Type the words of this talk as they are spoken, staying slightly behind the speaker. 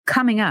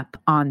Coming up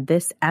on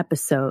this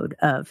episode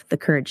of The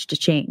Courage to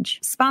Change,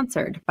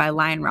 sponsored by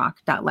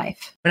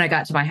lionrock.life. When I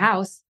got to my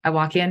house, I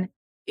walk in,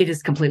 it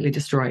is completely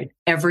destroyed.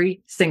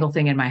 Every single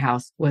thing in my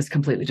house was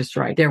completely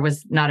destroyed. There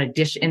was not a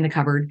dish in the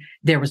cupboard.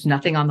 There was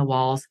nothing on the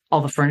walls.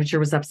 All the furniture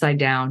was upside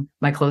down.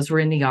 My clothes were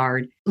in the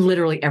yard.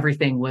 Literally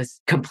everything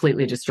was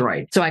completely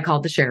destroyed. So I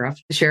called the sheriff.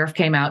 The sheriff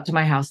came out to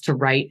my house to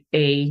write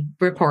a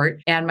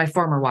report, and my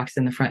former walks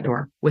in the front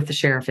door with the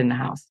sheriff in the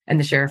house. And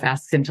the sheriff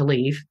asks him to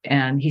leave.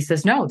 And he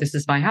says, "No, this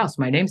is my house.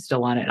 My name's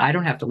still on it. I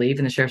don't have to leave."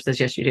 And the sheriff says,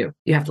 "Yes, you do.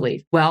 You have to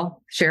leave."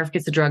 Well, sheriff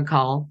gets a drug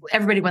call.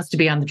 Everybody wants to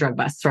be on the drug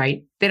bus,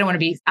 right? They don't want to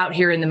be out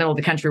here in the middle of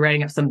the country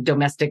writing up some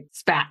domestic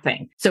spat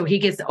thing. So he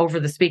gets over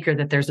the speaker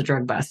that there's a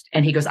drug bust,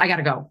 and he goes, I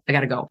gotta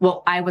go.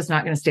 Well, I was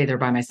not going to stay there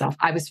by myself.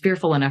 I was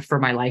fearful enough for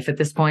my life at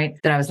this point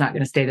that I was not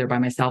going to stay there by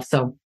myself.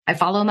 So I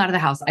follow him out of the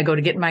house. I go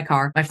to get in my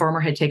car. My former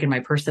had taken my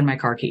purse and my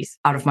car keys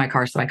out of my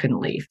car, so I couldn't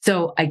leave.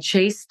 So I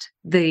chased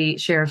the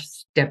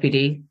sheriff's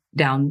deputy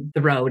down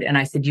the road, and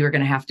I said, you're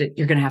going to have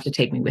to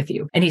take me with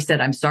you. And he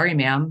said, "I'm sorry,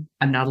 ma'am.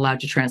 I'm not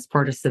allowed to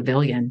transport a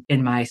civilian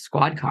in my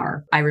squad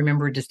car." I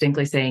remember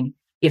distinctly saying,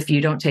 "If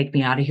you don't take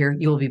me out of here,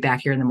 you will be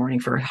back here in the morning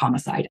for a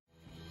homicide."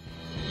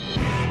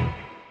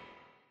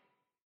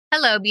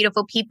 Hello,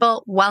 beautiful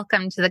people.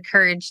 Welcome to the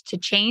Courage to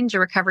Change, a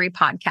recovery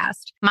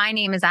podcast. My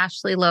name is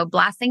Ashley Lowe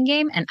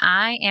Blassingame, and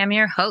I am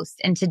your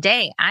host. And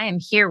today I am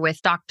here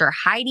with Dr.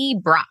 Heidi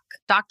Brocke.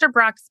 Dr.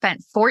 Brocke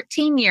spent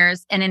 14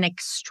 years in an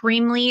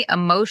extremely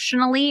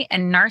emotionally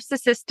and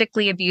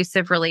narcissistically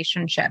abusive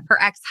relationship.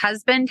 Her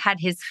ex-husband had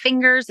his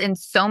fingers in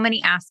so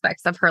many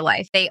aspects of her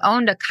life. They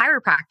owned a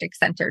chiropractic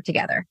center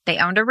together. They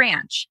owned a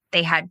ranch.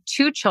 They had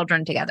 2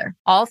 children together,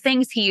 all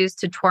things he used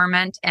to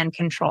torment and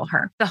control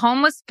her. The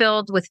home was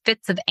filled with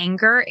fits of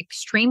anger,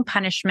 extreme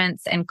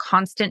punishments, and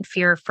constant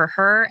fear for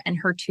her and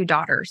her 2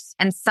 daughters.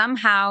 And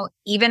somehow,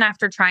 even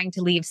after trying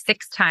to leave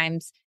 6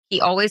 times, he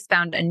always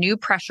found a new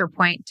pressure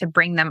point to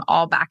bring them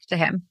all back to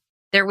him.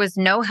 There was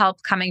no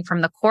help coming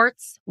from the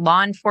courts,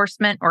 law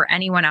enforcement, or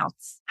anyone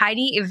else.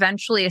 Heidi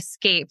eventually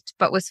escaped,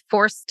 but was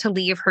forced to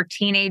leave her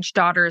teenage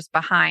daughters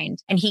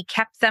behind, and he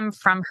kept them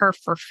from her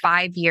for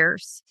 5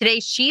 years. Today,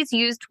 she's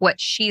used what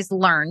she's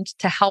learned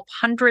to help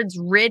hundreds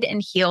rid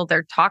and heal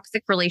their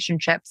toxic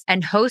relationships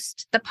and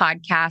host the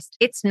podcast,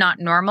 It's Not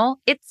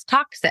Normal, It's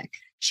Toxic.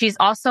 She's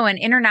also an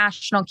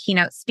international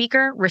keynote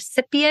speaker,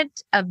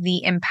 recipient of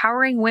the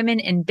Empowering Women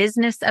in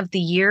Business of the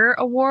Year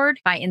Award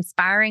by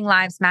Inspiring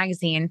Lives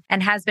magazine,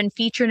 and has been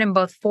featured in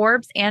both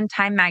Forbes and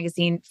Time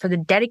magazine for the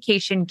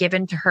dedication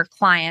given to her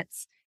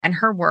clients and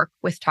her work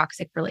with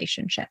toxic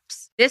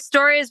relationships. This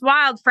story is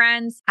wild,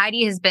 friends.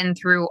 Heidi has been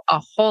through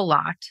a whole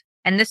lot,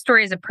 and this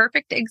story is a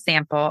perfect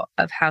example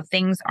of how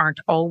things aren't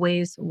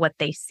always what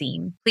they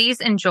seem. Please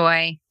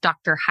enjoy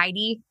Dr.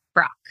 Heidi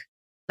Brocke.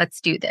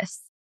 Let's do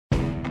this.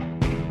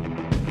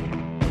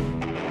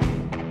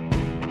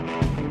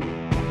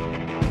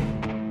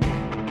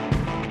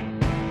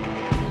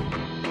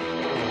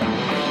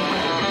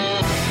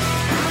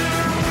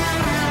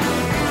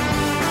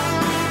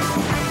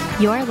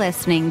 You're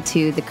listening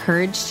to The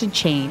Courage to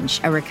Change,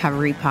 a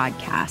recovery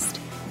podcast.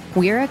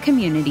 We're a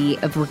community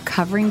of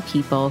recovering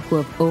people who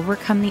have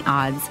overcome the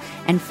odds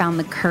and found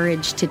the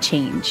courage to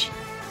change.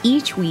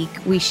 Each week,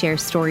 we share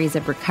stories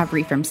of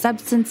recovery from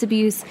substance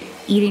abuse,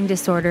 eating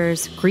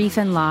disorders, grief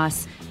and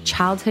loss,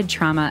 childhood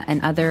trauma,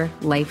 and other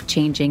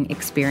life-changing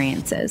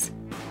experiences.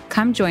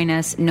 Come join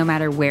us no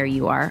matter where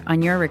you are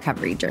on your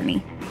recovery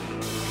journey.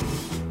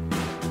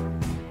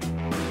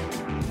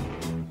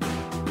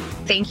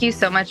 Thank you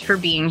so much for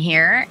being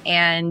here.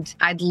 And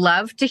I'd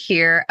love to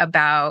hear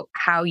about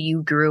how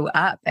you grew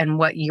up and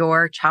what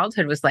your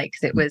childhood was like.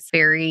 'Cause it was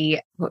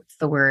very, what's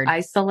the word?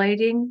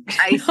 Isolating.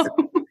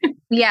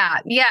 Yeah.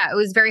 It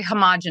was very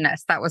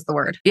homogenous. That was the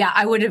word. Yeah,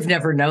 I would have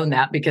never known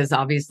that because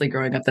obviously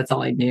growing up, that's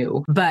all I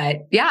knew.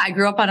 But yeah, I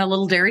grew up on a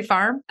little dairy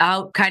farm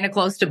out kind of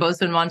close to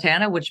Bozeman,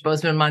 Montana, which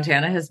Bozeman,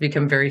 Montana has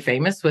become very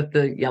famous with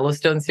the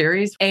Yellowstone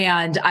series.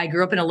 And I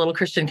grew up in a little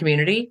Christian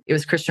community. It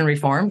was Christian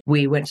Reformed.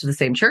 We went to the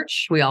same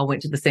church. We all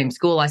went to the same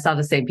school. I saw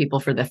the same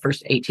people for the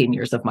first 18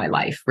 years of my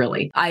life,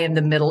 really. I am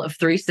the middle of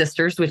 3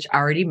 sisters, which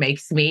already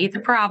makes me the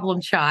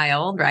problem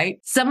child, right?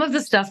 Some of the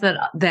stuff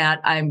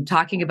that I'm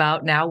talking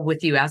about now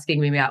with you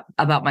asking me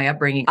about my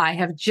upbringing, I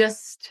have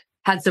just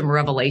had some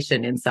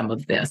revelation in some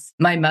of this.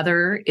 My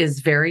mother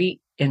is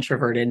very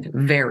introverted,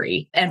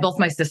 and both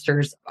my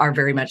sisters are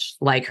very much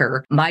like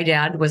her. My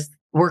dad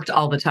worked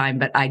all the time,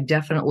 but I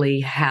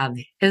definitely have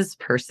his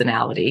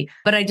personality.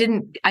 But I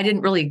didn't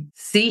really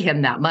see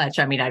him that much.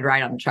 I mean, I'd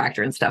ride on the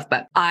tractor and stuff,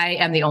 but I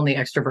am the only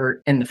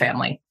extrovert in the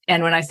family.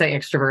 And when I say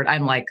extrovert,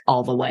 I'm like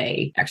all the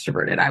way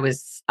extroverted. I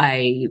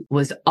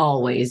was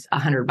always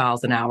 100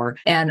 miles an hour.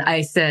 And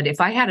I said,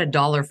 if I had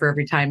 $1 for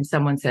every time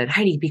someone said,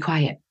 Heidi, be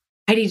quiet,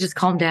 Heidi, just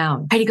calm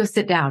down. Heidi, go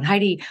sit down.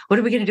 Heidi, what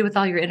are we going to do with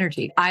all your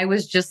energy? I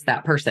was just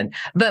that person.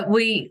 But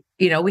we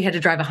had to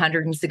drive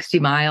 160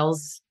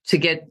 miles to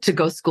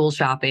go school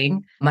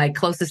shopping. My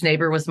closest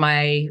neighbor was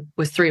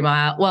 3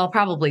 miles. Well,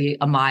 probably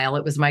a mile.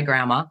 It was my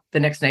grandma. The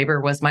next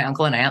neighbor was my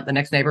uncle and aunt. The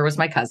next neighbor was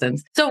my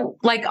cousins. So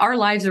like our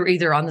lives were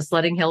either on the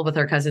sledding hill with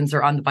our cousins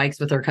or on the bikes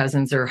with our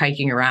cousins or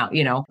hiking around,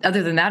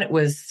 Other than that, it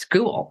was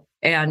school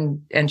and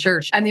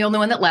church. I'm the only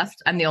one that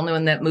left. I'm the only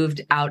one that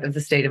moved out of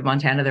the state of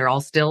Montana. They're all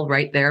still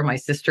right there. My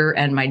sister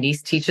and my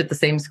niece teach at the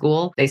same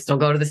school. They still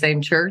go to the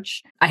same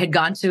church. I had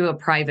gone to a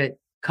private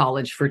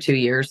college for 2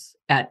 years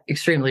at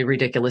extremely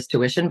ridiculous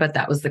tuition, but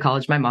that was the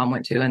college my mom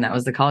went to. And that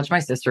was the college my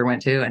sister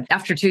went to. And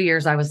after 2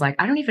 years, I was like,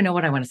 I don't even know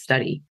what I want to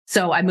study.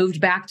 So I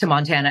moved back to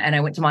Montana and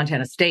I went to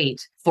Montana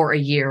State for a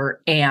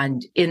year.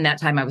 And in that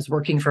time, I was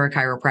working for a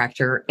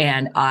chiropractor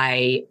and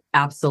I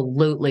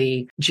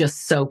absolutely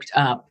just soaked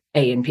up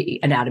A&P,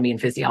 anatomy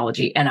and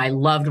physiology. And I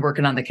loved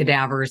working on the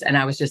cadavers. And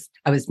I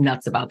was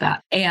nuts about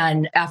that.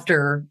 And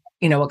after,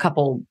 it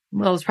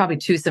was probably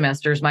 2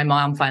 semesters, my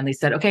mom finally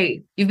said,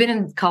 okay, you've been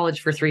in college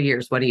for 3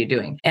 years. What are you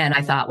doing? And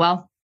I thought,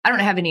 well, I don't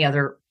have any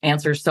other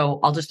answers. So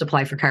I'll just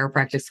apply for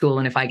chiropractic school.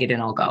 And if I get in,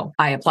 I'll go.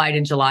 I applied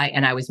in July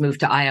and I was moved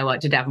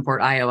to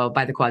Davenport, Iowa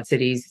by the Quad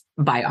Cities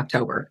by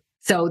October.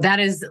 So that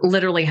is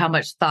literally how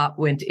much thought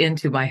went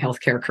into my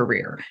healthcare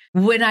career.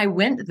 When I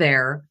went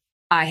there,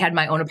 I had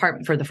my own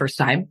apartment for the first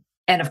time.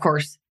 And of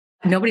course,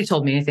 nobody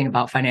told me anything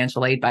about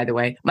financial aid, by the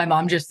way. My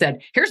mom just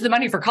said, here's the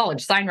money for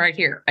college, sign right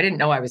here. I didn't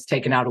know I was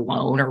taking out a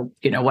loan or,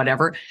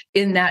 whatever.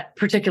 In that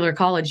particular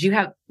college,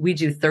 we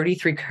do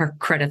 33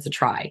 credits a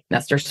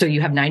trimester. So you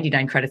have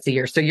 99 credits a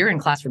year. So you're in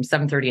class from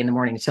 7:30 in the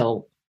morning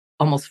till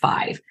almost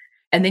 5.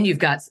 And then you've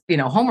got,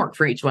 homework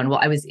for each one. Well,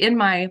 I was in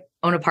my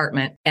own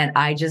apartment and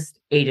I just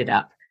ate it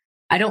up.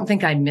 I don't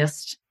think I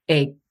missed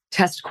a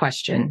test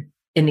question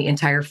in the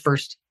entire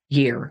first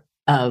year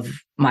of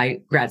my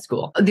grad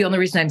school. The only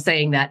reason I'm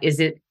saying that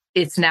is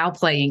it's now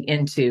playing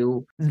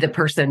into the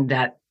person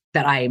that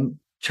I'm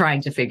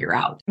trying to figure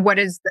out. What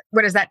does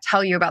that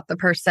tell you about the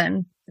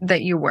person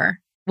that you were?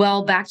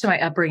 Well, back to my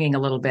upbringing a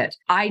little bit.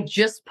 I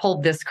just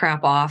pulled this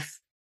crap off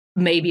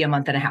maybe a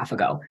month and a half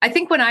ago. I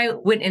think when I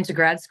went into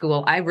grad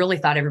school, I really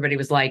thought everybody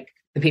was like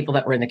the people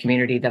that were in the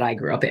community that I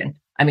grew up in.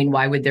 I mean,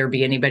 why would there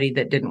be anybody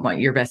that didn't want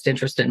your best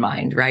interest in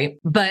mind, right?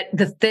 But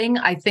the thing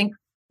I think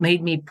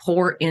made me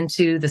pour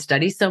into the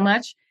study so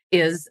much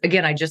is,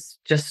 again, I just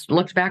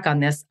looked back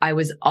on this. I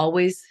was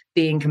always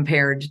being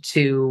compared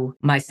to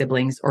my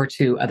siblings or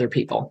to other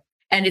people.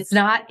 And it's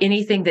not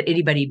anything that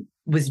anybody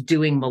was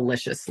doing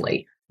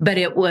maliciously, but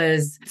it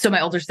was, so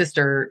my older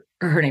sister,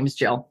 her name is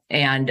Jill,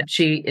 and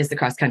she is the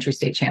cross country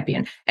state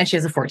champion, and she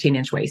has a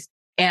 14-inch waist.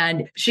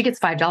 And she gets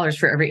 $5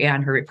 for every A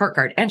on her report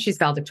card. And she's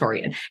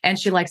valedictorian, and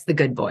she likes the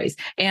good boys.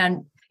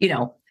 And,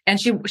 and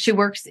she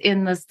works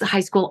in the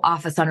high school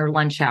office on her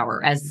lunch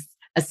hour as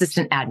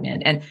assistant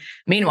admin. And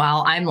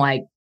meanwhile, I'm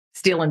like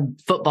stealing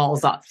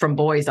footballs from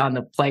boys on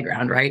the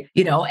playground, right?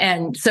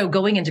 And so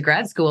going into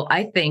grad school,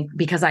 I think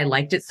because I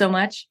liked it so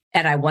much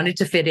and I wanted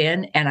to fit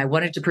in and I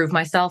wanted to prove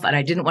myself and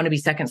I didn't want to be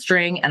second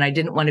string and I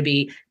didn't want to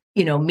be,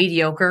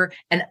 mediocre.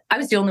 And I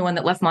was the only one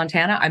that left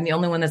Montana. I'm the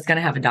only one that's going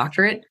to have a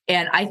doctorate.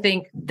 And I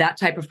think that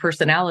type of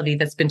personality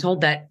that's been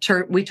told that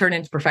we turn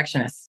into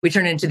perfectionists. We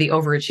turn into the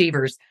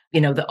overachievers,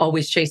 the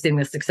always chasing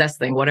the success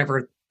thing,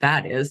 whatever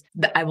that is.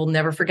 I will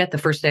never forget the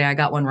first day I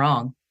got one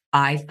wrong.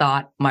 I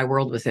thought my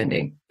world was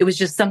ending. It was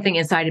just something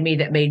inside of me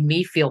that made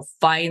me feel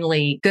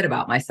finally good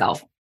about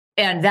myself.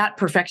 And that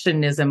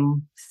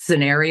perfectionism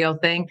scenario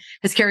thing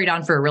has carried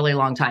on for a really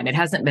long time. It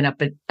hasn't been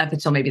up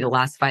until maybe the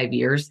last 5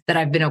 years that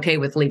I've been okay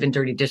with leaving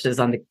dirty dishes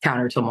on the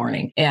counter till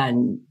morning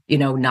and,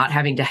 not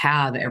having to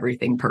have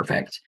everything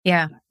perfect.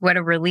 Yeah. What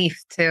a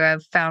relief to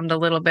have found a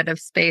little bit of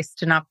space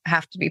to not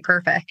have to be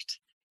perfect.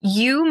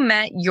 You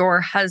met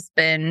your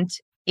husband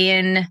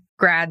in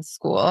grad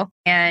school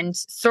and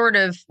sort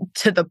of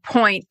to the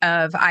point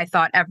of, I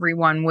thought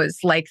everyone was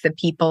like the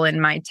people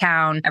in my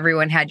town.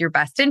 Everyone had your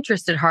best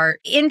interest at heart.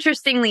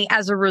 Interestingly,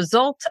 as a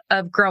result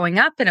of growing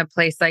up in a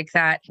place like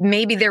that,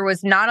 maybe there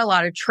was not a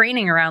lot of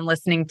training around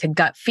listening to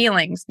gut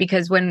feelings,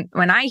 because when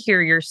I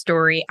hear your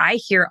story, I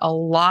hear a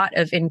lot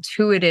of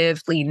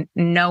intuitively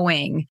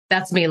knowing.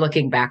 That's me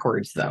looking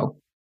backwards though.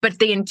 But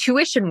the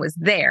intuition was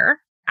there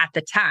at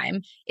the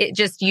time. It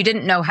just, you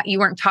didn't know, you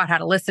weren't taught how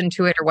to listen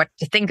to it or what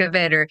to think of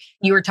it, or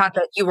you were taught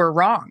that you were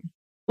wrong.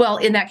 Well,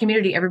 in that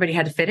community, everybody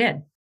had to fit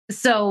in.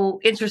 So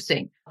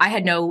interesting. I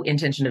had no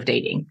intention of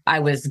dating. I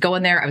was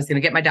going there. I was going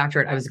to get my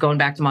doctorate. I was going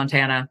back to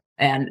Montana.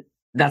 And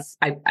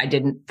I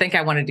didn't think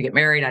I wanted to get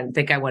married. I didn't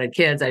think I wanted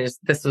kids.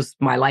 This was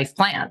my life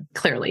plan.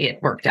 Clearly it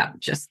worked out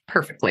just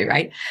perfectly,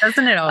 right?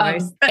 Doesn't it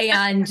always?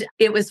 And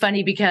it was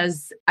funny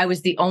because I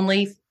was the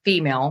only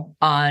female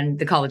on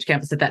the college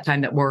campus at that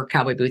time that wore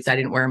cowboy boots. I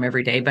didn't wear them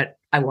every day, but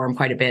I wore them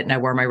quite a bit and I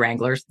wore my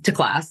Wranglers to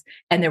class.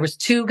 And there was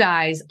 2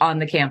 guys on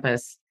the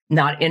campus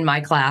not in my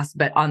class,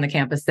 but on the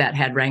campus that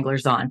had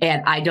Wranglers on.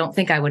 And I don't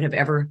think I would have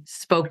ever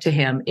spoke to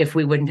him if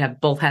we wouldn't have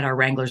both had our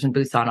Wranglers and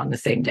boots on the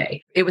same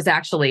day. It was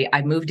actually,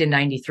 I moved in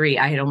 93.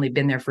 I had only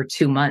been there for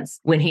 2 months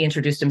when he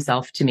introduced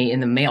himself to me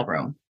in the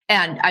mailroom.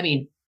 And I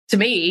mean, to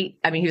me,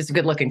 he was a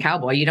good looking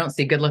cowboy. You don't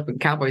see good looking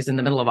cowboys in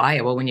the middle of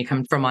Iowa when you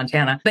come from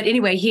Montana. But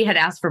anyway, he had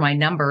asked for my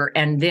number,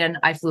 and then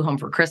I flew home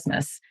for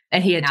Christmas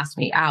and he had asked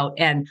me out,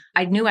 and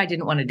I knew I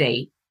didn't want to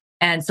date.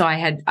 And so I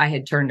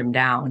had turned him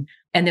down.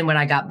 And then when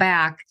I got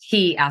back,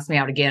 he asked me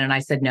out again and I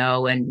said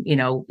no. And,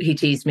 he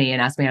teased me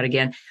and asked me out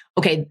again.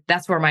 Okay,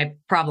 that's where my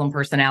problem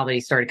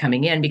personality started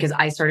coming in, because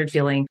I started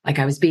feeling like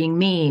I was being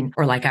mean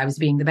or like I was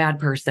being the bad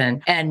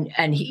person. And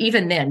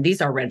even then,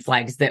 these are red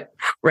flags that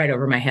right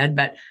over my head.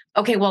 But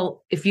okay,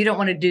 well, if you don't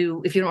want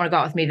to go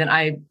out with me, then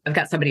I've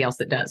got somebody else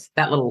that does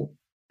that little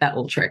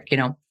trick,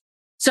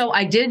 So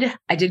I did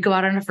go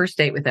out on a first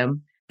date with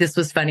him. This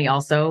was funny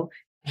also.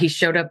 He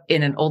showed up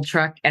in an old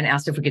truck and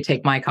asked if we could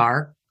take my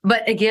car.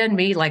 But again,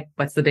 me, like,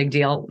 what's the big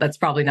deal? That's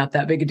probably not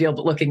that big a deal.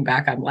 But looking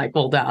back, I'm like,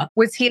 well, duh.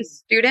 Was he a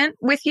student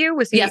with you?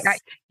 Was he?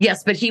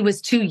 Yes, but he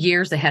was 2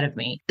 years ahead of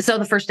me. So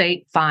the first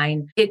date,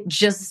 fine. It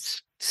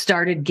just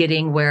started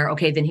getting where,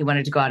 okay, then he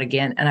wanted to go out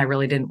again. And I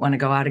really didn't want to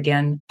go out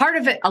again.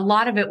 A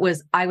lot of it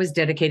was I was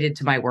dedicated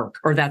to my work,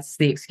 or that's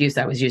the excuse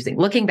I was using.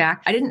 Looking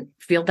back, I didn't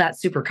feel that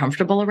super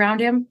comfortable around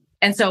him.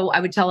 And so I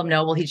would tell him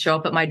no. Well, he'd show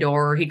up at my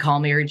door, or he'd call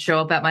me, or he'd show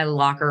up at my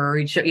locker, or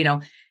he'd show,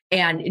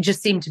 and it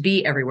just seemed to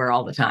be everywhere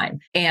all the time.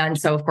 And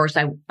so, of course,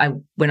 I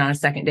went on a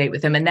second date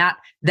with him. And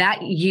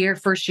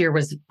first year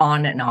was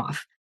on and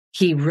off.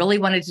 He really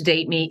wanted to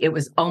date me. It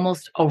was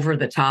almost over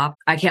the top.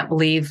 I can't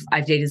believe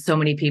I've dated so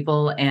many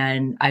people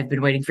and I've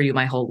been waiting for you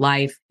my whole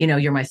life.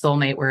 You're my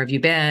soulmate. Where have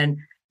you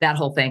been? That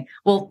whole thing.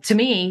 Well, to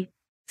me,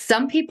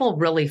 some people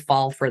really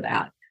fall for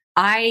that.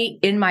 I,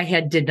 in my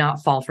head, did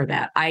not fall for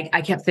that.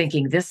 I kept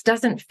thinking, this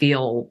doesn't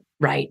feel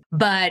right.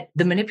 But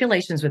the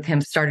manipulations with him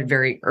started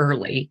very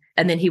early.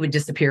 And then he would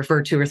disappear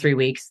for 2 or 3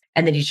 weeks.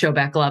 And then he'd show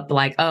back up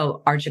like,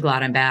 oh, aren't you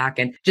glad I'm back?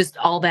 And just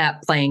all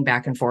that playing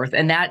back and forth.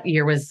 And that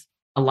year was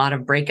a lot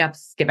of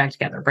breakups, get back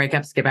together,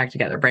 breakups, get back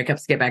together,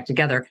 breakups, get back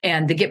together.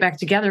 And the get back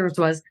together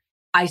was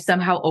I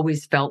somehow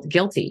always felt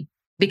guilty,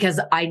 because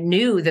I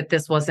knew that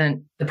this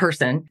wasn't the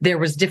person. There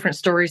was different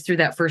stories through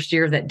that first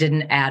year that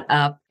didn't add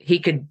up. He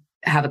could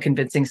have a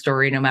convincing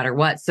story no matter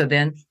what. So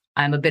then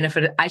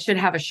I should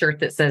have a shirt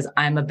that says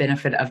I'm a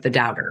benefit of the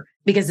doubter,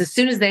 because as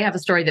soon as they have a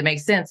story that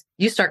makes sense,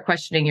 you start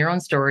questioning your own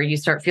story. You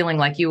start feeling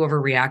like you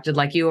overreacted,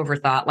 like you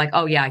overthought, like,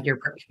 oh yeah,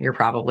 you're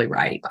probably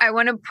right. I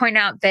want to point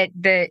out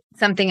that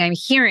something I'm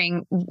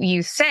hearing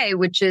you say,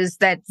 which is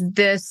that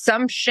the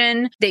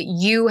assumption that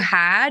you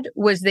had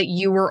was that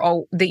you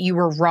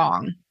were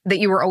wrong, that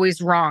you were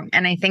always wrong.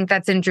 And I think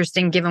that's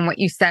interesting, given what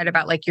you said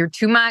about like, you're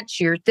too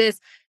much, you're this.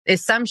 The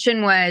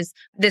assumption was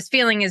this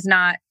feeling is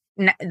not,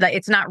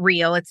 it's not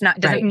real.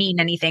 Doesn't right. mean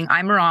anything.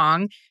 I'm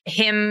wrong.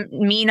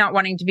 Me not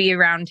wanting to be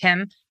around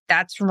him,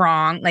 that's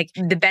wrong. Like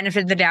the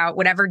benefit of the doubt,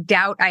 whatever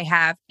doubt I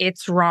have,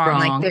 it's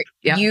wrong. Like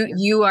yep.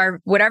 you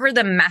are, whatever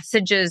the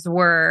messages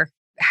were,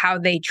 how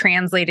they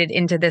translated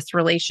into this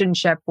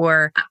relationship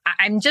were,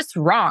 I'm just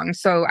wrong.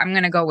 So I'm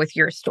going to go with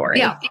your story.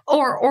 Yeah.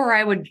 Or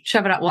I would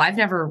shove it up. Well, I've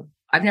never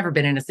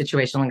been in a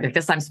situation like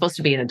this. I'm supposed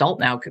to be an adult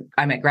now.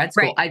 I'm at grad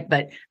school, right.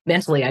 But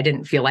mentally, I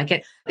didn't feel like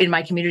it. In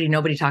my community,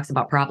 nobody talks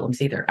about problems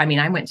either.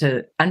 I went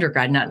to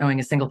undergrad not knowing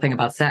a single thing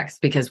about sex,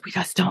 because we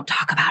just don't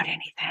talk about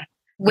anything.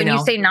 When you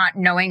say not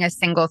knowing a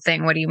single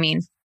thing, what do you mean?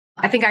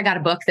 I think I got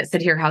a book that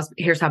said,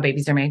 here's how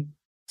babies are made.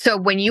 So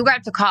when you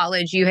got to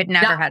college, you had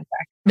never had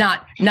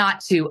sex?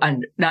 Not to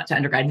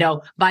undergrad.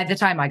 No, by the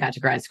time I got to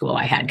grad school,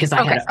 I had, because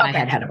I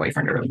had a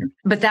boyfriend earlier.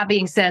 But that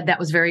being said, that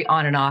was very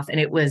on and off, and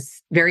it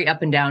was very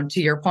up and down.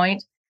 To your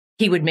point,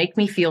 he would make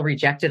me feel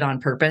rejected on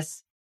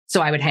purpose,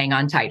 so I would hang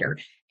on tighter.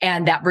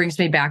 And that brings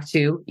me back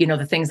to,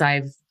 the things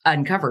I've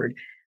uncovered.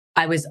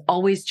 I was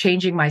always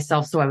changing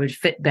myself so I would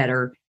fit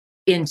better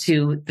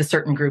into the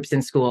certain groups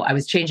in school. I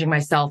was changing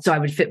myself so I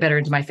would fit better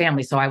into my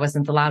family. So I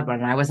wasn't the loud one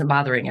and I wasn't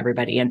bothering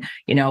everybody. And,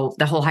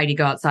 the whole Heidi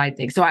go outside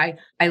thing. So I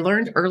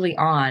learned early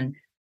on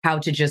how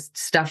to just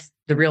stuff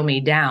the real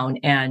me down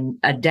and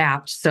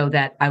adapt so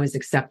that I was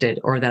accepted,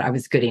 or that I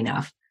was good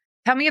enough.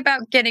 Tell me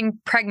about getting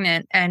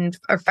pregnant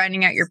or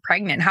finding out you're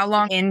pregnant. How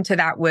long into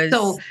that was?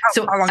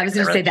 So I was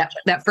going to say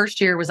that first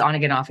year was on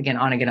again, off again,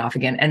 on again, off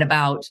again. And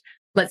about,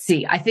 let's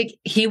see, I think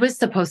he was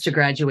supposed to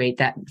graduate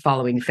that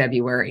following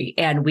February,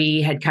 and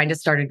we had kind of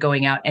started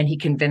going out, and he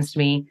convinced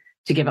me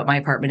to give up my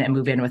apartment and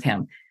move in with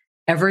him.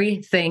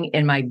 Everything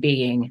in my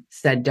being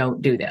said,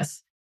 don't do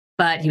this.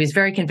 But he was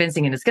very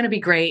convincing, and it's going to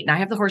be great. And I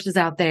have the horses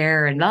out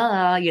there and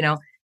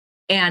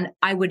and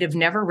I would have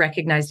never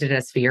recognized it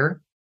as fear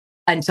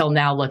until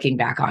now, looking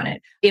back on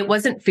it. It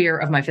wasn't fear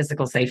of my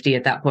physical safety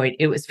at that point.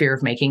 It was fear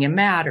of making him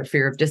mad, or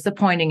fear of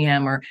disappointing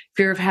him, or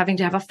fear of having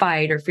to have a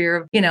fight, or fear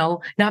of,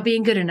 not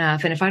being good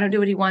enough. And if I don't do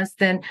what he wants,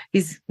 then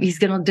he's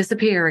going to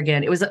disappear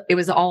again. It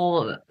was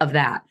all of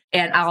that.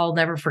 And I'll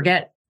never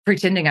forget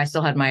pretending I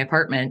still had my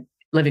apartment,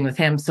 living with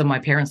him, so my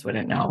parents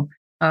wouldn't know.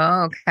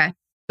 Oh, okay.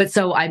 But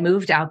so I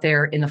moved out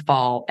there in the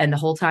fall, and the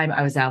whole time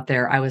I was out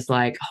there, I was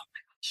like, oh my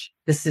gosh,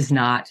 this is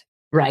not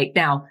right.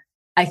 Now,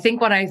 I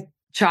think what I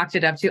chalked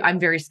it up to, I'm a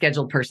very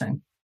scheduled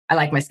person. I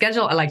like my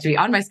schedule. I like to be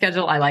on my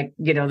schedule. I like,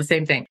 the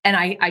same thing. And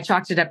I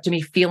chalked it up to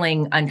me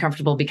feeling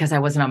uncomfortable because I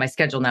wasn't on my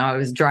schedule. Now I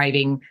was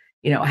driving,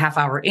 a half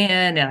hour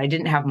in, and I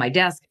didn't have my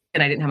desk,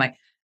 and I didn't have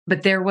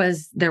but there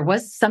was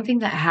something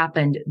that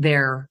happened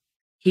there.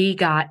 He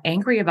got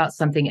angry about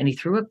something, and he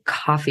threw a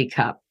coffee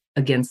cup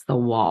against the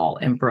wall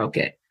and broke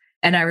it.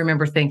 And I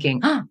remember thinking,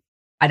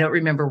 I don't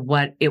remember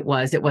what it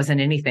was. It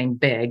wasn't anything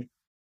big.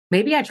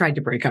 Maybe I tried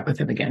to break up with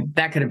him again.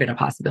 That could have been a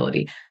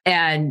possibility.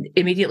 And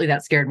immediately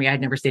that scared me.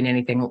 I'd never seen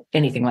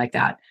anything like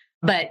that.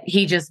 But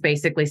he just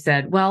basically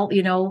said, well,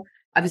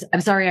 I'm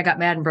sorry I got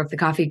mad and broke the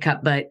coffee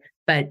cup, but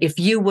if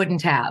you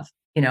wouldn't have,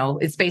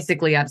 it's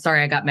basically, I'm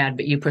sorry I got mad,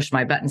 but you pushed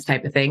my buttons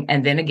type of thing.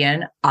 And then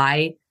again,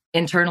 I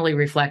internally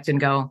reflect and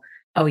go,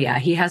 oh yeah,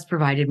 he has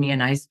provided me a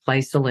nice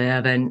place to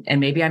live. And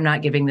maybe I'm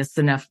not giving this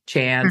enough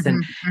chance.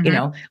 And,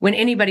 when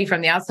anybody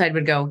from the outside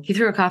would go, he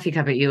threw a coffee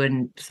cup at you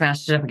and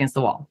smashed it up against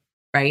the wall.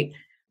 Right.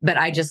 But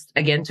I just,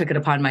 again, took it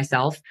upon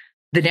myself.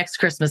 The next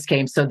Christmas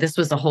came. So this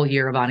was a whole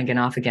year of on again,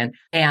 off again.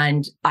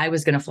 And I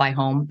was going to fly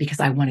home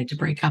because I wanted to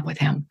break up with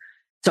him.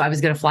 So I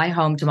was going to fly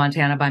home to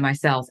Montana by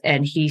myself.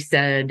 And he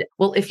said,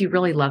 well, if you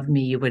really loved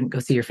me, you wouldn't go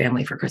see your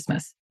family for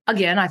Christmas.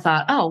 Again, I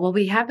thought, oh, well,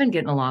 we have been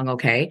getting along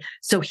okay.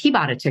 So he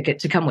bought a ticket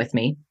to come with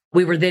me.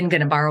 We were then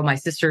going to borrow my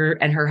sister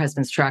and her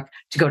husband's truck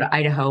to go to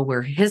Idaho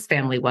where his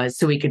family was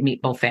so we could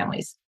meet both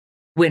families.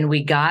 When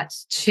we got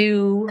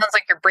to... Sounds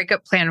like your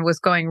breakup plan was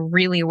going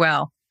really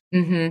well.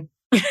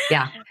 Mm-hmm.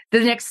 Yeah.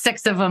 The next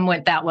 6 of them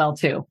went that well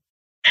too.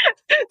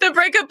 The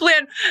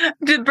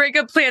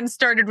breakup plan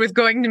started with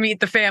going to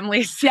meet the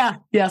families. Yeah.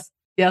 Yes.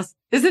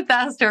 Isn't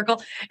that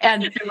hysterical?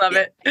 And I love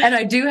it. And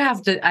I do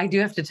have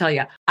to tell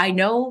you, I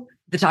know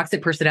the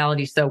toxic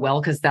personality so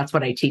well because that's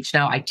what I teach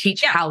now. I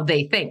teach how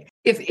they think.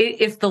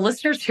 If the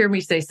listeners hear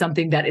me say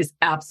something that is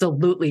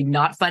absolutely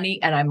not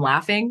funny and I'm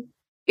laughing,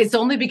 it's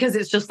only because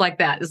it's just like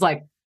that. It's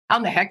like, how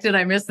the heck did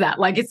I miss that?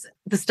 Like, it's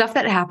the stuff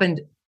that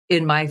happened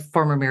in my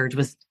former marriage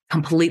was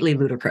completely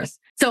ludicrous.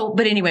 So,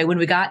 but anyway, when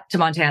we got to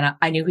Montana,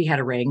 I knew he had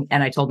a ring,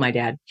 and I told my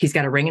dad, he's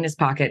got a ring in his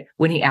pocket.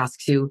 When he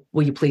asks you,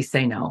 will you please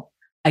say no?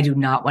 I do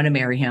not want to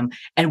marry him.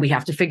 And we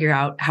have to figure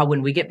out how,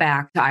 when we get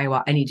back to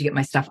Iowa, I need to get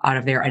my stuff out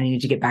of there. I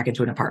need to get back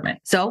into an apartment.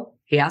 So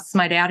he asks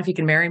my dad if he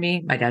can marry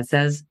me. My dad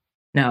says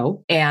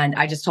no. And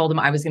I just told him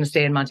I was going to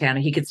stay in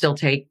Montana. He could still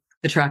take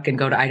the truck and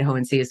go to Idaho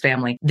and see his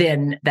family.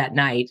 Then that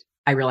night,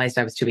 I realized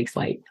I was 2 weeks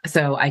late.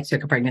 So I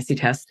took a pregnancy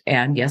test,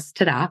 and yes,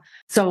 ta-da.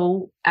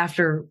 So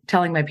after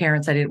telling my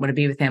parents I didn't want to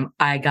be with him,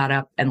 I got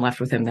up and left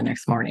with him the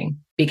next morning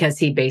because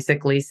he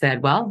basically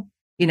said, well,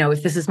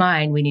 if this is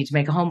mine, we need to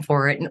make a home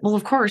for it. And well,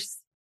 of course,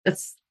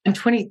 I'm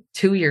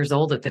 22 years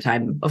old at the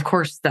time. Of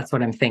course, that's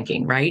what I'm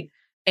thinking. Right.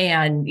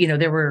 And,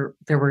 there were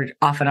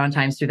off and on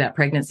times through that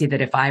pregnancy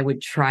that if I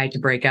would try to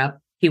break up,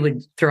 he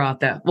would throw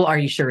out well, are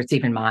you sure it's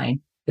even mine?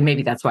 And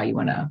maybe that's why you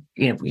want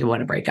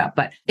to break up.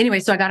 But anyway,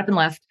 so I got up and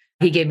left.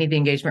 He gave me the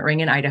engagement ring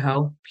in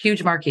Idaho,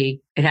 huge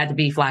marquee. It had to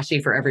be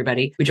flashy for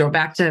everybody. We drove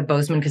back to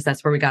Bozeman because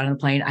that's where we got on the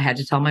plane. I had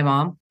to tell my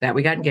mom that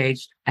we got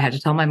engaged. I had to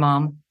tell my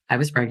mom I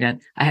was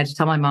pregnant. I had to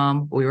tell my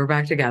mom we were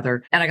back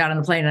together, and I got on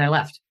the plane and I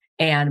left.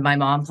 And my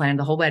mom planned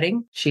the whole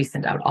wedding. She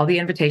sent out all the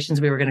invitations.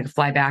 We were going to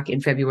fly back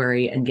in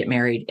February and get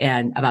married.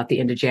 And about the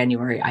end of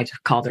January, I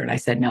called her and I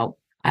said, no,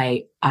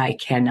 I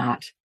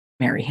cannot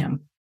marry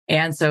him.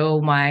 And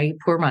so my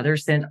poor mother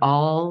sent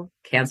all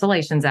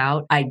cancellations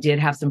out. I did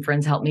have some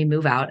friends help me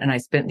move out, and I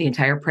spent the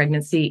entire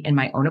pregnancy in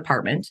my own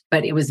apartment.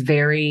 But it was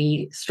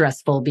very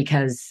stressful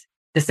because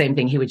the same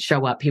thing, he would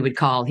show up, he would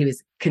call, he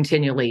was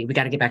continually, we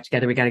got to get back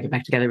together. We got to get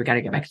back together. We got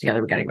to get back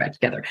together. We got to get back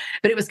together.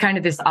 But it was kind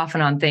of this off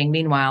and on thing.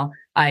 Meanwhile,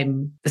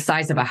 I'm the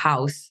size of a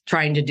house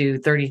trying to do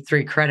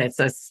 33 credits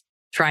a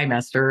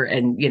trimester.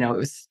 And, it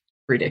was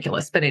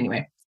ridiculous. But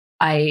anyway,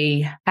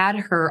 I had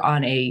her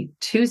on a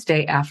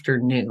Tuesday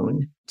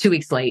afternoon, 2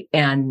 weeks late,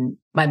 and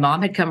my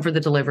mom had come for the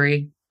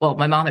delivery. Well,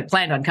 my mom had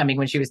planned on coming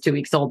when she was 2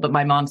 weeks old, but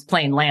my mom's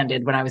plane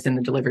landed when I was in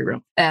the delivery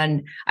room.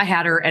 And I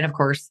had her. And of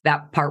course,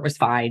 that part was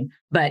fine.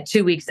 But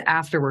 2 weeks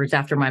afterwards,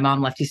 after my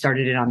mom left, he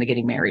started it on the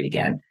getting married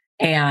again.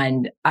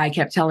 And I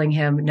kept telling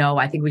him, no,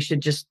 I think we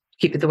should just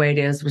keep it the way it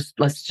is.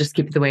 Let's just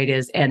keep it the way it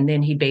is. And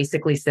then he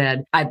basically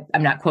said,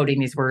 I'm not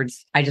quoting these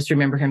words. I just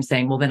remember him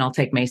saying, well, then I'll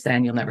take Mesa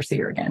and you'll never see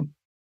her again.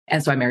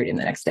 And so I married him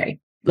the next day.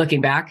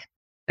 Looking back,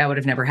 that would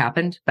have never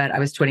happened, but I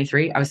was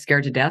 23. I was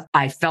scared to death.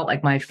 I felt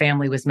like my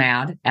family was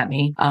mad at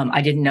me.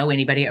 I didn't know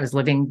anybody. I was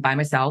living by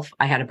myself.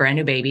 I had a brand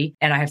new baby,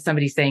 and I have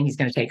somebody saying he's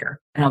going to take her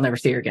and I'll never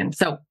see her again.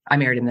 So I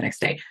married him the next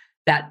day.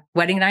 That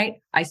wedding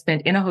night, I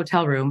spent in a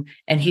hotel room,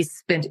 and he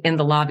spent in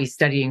the lobby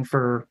studying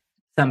for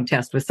some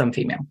test with some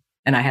female.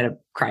 And I had a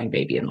crying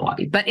baby in the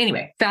lobby. But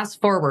anyway,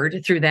 fast forward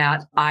through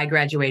that, I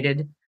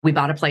graduated. We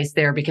bought a place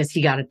there because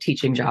he got a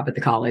teaching job at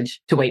the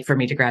college to wait for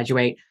me to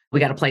graduate. We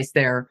got a place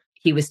there.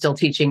 He was still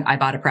teaching. I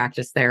bought a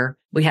practice there.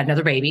 We had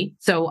another baby.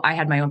 So I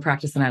had my own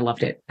practice and I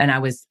loved it. And I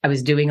was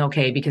doing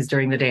okay because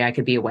during the day I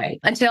could be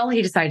away until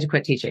he decided to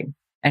quit teaching.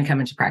 and come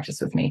into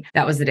practice with me.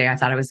 That was the day I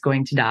thought I was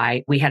going to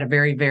die. We had a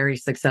very, very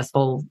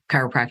successful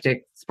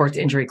chiropractic sports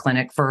injury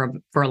clinic for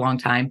a long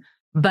time.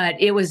 But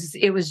it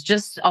was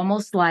just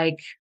almost like,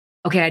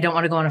 okay, I don't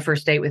want to go on a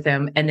first date with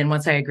him. And then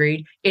once I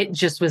agreed, it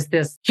just was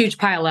this huge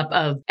pile up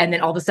and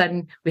then all of a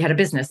sudden we had a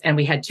business and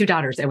we had 2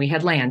 daughters and we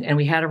had land and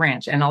we had a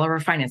ranch and all of our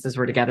finances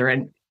were together.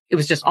 And it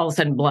was just all of a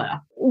sudden blah.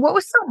 What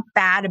was so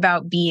bad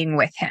about being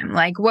with him?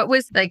 Like, what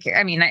was like,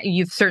 I mean,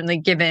 you've certainly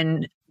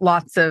given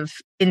lots of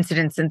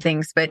incidents and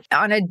things, but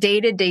on a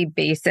day-to-day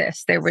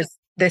basis, there was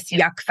this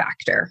yuck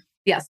factor.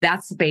 Yes,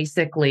 that's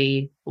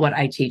basically what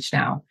I teach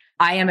now.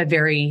 I am a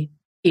very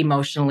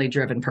emotionally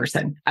driven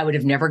person. I would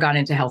have never gone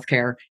into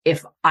healthcare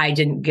if I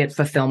didn't get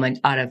fulfillment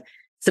out of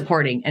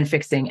supporting and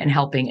fixing and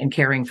helping and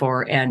caring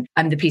for. And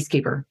I'm the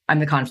peacekeeper. I'm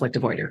the conflict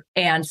avoider.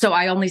 And so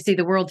I only see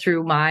the world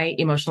through my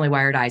emotionally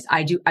wired eyes.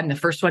 I'm the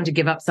first one to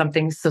give up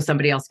something so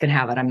somebody else can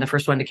have it. I'm the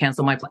first one to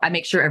cancel my plan. I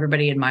make sure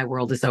everybody in my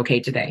world is okay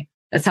today.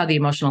 That's how the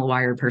emotional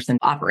wired person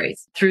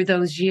operates. Through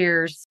those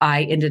years,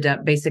 I ended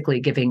up basically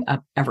giving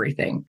up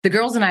everything. The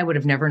girls and I would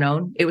have never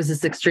known it was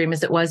as extreme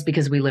as it was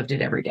because we lived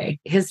it every day.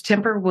 His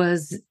temper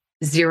was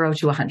 0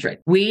 to 100.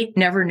 We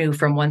never knew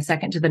from one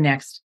second to the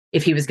next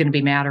if he was going to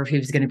be mad or if he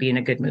was going to be in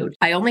a good mood.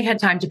 I only had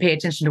time to pay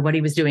attention to what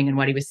he was doing and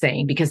what he was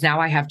saying because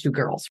now I have 2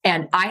 girls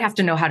and I have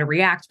to know how to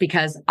react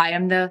because I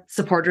am the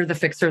supporter, the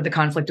fixer, the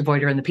conflict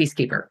avoider, and the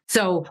peacekeeper.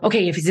 So,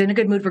 okay, if he's in a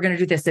good mood, we're going to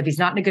do this. If he's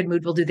not in a good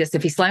mood, we'll do this.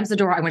 If he slams the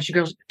door, I want you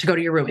girls to go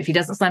to your room. If he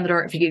doesn't slam the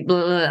door, if he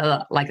blah, blah,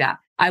 blah, like that.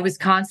 I was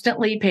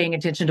constantly paying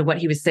attention to what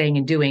he was saying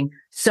and doing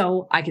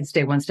so I could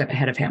stay one step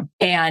ahead of him.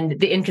 And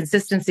the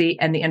inconsistency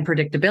and the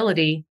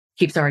unpredictability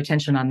keeps our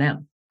attention on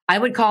them. I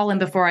would call him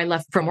before I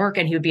left from work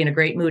and he would be in a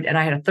great mood. And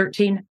I had a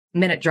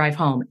 13-minute drive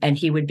home and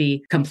he would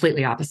be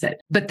completely opposite.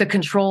 But the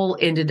control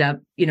ended up,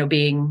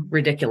 being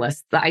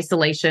ridiculous. The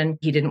isolation,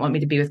 he didn't want me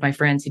to be with my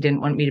friends. He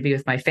didn't want me to be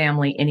with my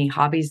family. Any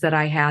hobbies that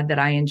I had that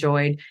I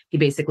enjoyed, he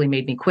basically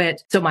made me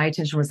quit. So my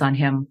attention was on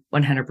him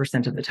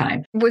 100% of the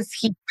time. Was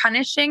he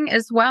punishing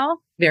as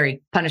well?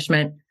 Very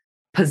punishment,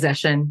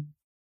 possession,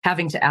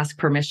 having to ask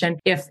permission.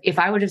 If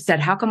I would have said,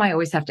 how come I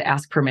always have to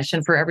ask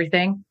permission for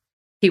everything?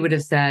 He would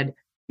have said,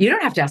 you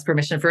don't have to ask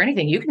permission for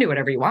anything. You can do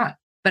whatever you want.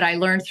 But I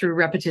learned through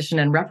repetition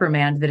and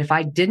reprimand that if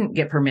I didn't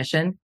get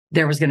permission,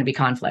 there was going to be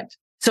conflict.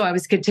 So I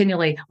was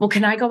continually, well,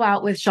 can I go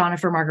out with Shauna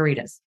for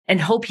margaritas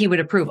and hope he would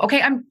approve?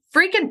 Okay, I'm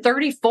freaking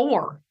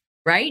 34,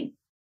 right?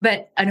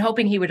 But I'm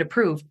hoping he would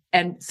approve.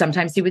 And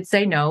sometimes he would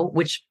say no,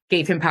 which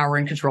gave him power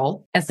and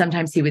control. And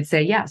sometimes he would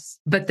say yes.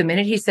 But the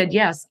minute he said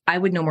yes, I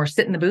would no more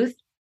sit in the booth.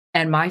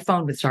 And my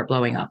phone would start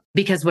blowing up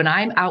because when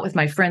I'm out with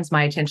my friends,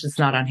 my attention's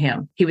not on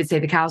him. He would say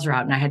the cows are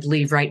out and I had to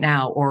leave right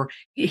now, or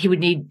he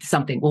would need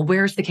something. Well,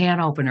 where's the can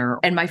opener?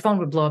 And my phone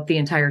would blow up the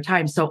entire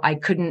time. So I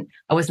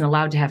wasn't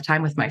allowed to have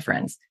time with my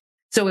friends.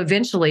 So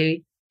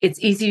eventually it's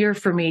easier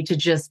for me to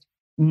just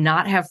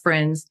not have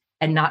friends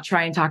and not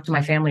try and talk to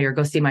my family or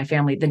go see my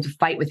family than to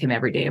fight with him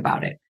every day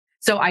about it.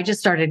 So I just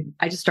started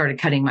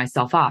cutting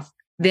myself off.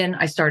 Then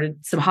I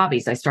started some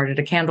hobbies. I started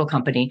a candle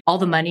company. All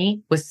the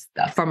money was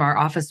from our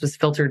office was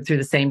filtered through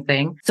the same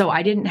thing. So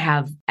I didn't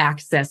have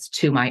access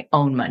to my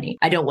own money.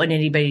 I don't want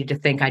anybody to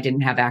think I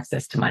didn't have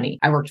access to money.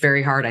 I worked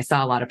very hard. I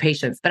saw a lot of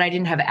patients, but I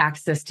didn't have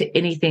access to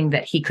anything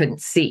that he couldn't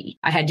see.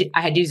 I had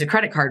to use a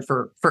credit card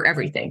for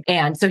everything.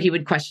 And so he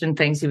would question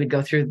things. He would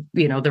go through,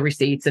 the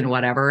receipts and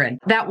whatever. And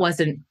that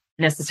wasn't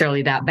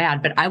necessarily that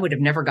bad, but I would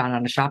have never gone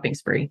on a shopping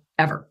spree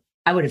ever.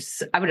 I would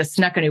have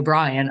snuck a new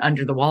bra in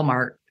under the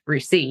Walmart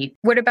receipt.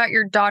 What about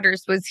your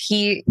daughters? Was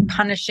he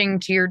punishing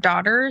to your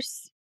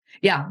daughters?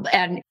 Yeah.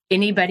 And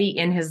anybody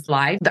in his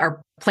life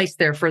are placed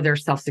there for their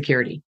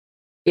self-security.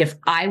 If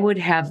I would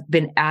have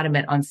been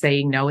adamant on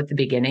saying no at the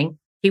beginning,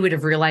 he would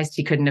have realized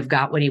he couldn't have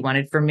got what he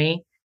wanted from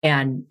me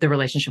and the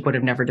relationship would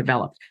have never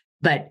developed.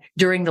 But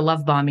during the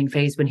love bombing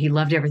phase, when he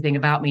loved everything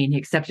about me and he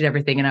accepted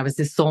everything and I was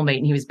his soulmate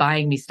and he was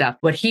buying me stuff,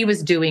 what he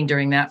was doing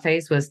during that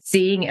phase was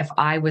seeing if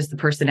I was the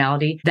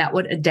personality that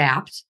would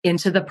adapt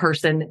into the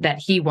person that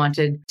he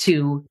wanted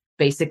to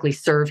basically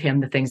serve him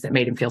the things that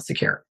made him feel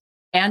secure.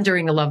 And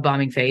during the love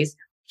bombing phase,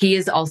 he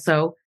is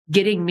also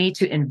getting me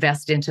to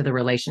invest into the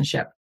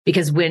relationship.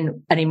 Because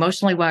when an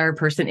emotionally wired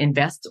person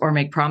invests or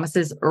make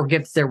promises or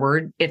gives their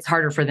word, it's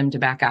harder for them to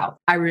back out.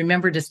 I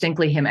remember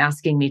distinctly him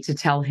asking me to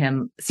tell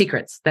him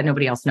secrets that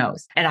nobody else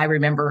knows. And I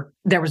remember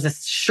there was a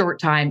short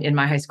time in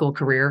my high school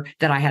career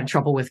that I had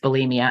trouble with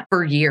bulimia.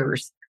 For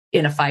years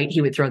in a fight,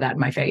 he would throw that in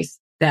my face,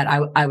 that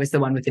I was the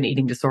one with an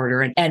eating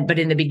disorder. But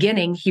in the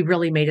beginning, he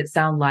really made it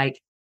sound like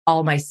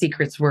all my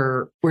secrets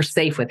were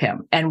safe with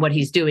him. And what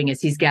he's doing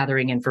is he's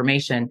gathering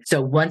information.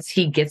 So once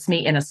he gets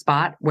me in a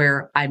spot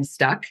where I'm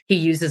stuck, he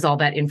uses all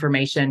that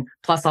information,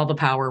 plus all the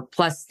power,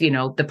 plus,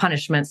 the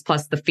punishments,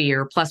 plus the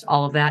fear, plus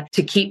all of that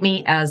to keep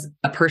me as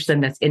a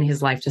person that's in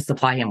his life to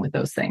supply him with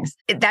those things.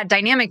 That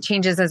dynamic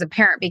changes as a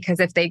parent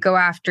because if they go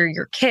after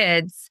your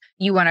kids,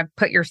 you want to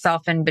put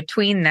yourself in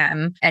between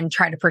them and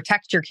try to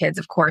protect your kids,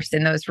 of course,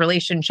 in those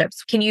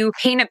relationships. Can you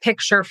paint a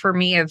picture for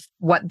me of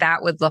what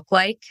that would look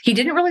like? He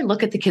didn't really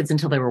look at the kids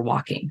until they were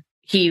walking.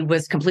 He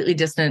was completely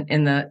distant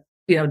in the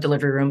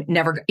delivery room.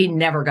 He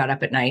never got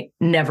up at night.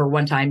 Never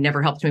one time,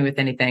 never helped me with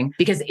anything,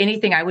 because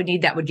anything I would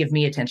need, that would give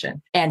me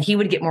attention. And he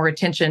would get more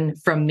attention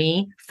from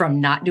me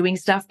from not doing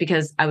stuff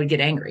because I would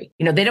get angry.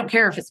 They don't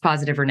care if it's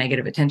positive or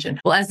negative attention.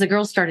 Well, as the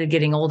girls started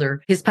getting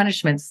older, his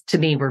punishments to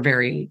me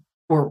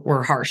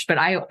were harsh, but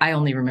I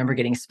only remember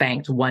getting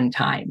spanked one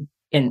time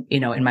in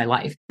my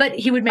life. But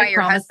he would make by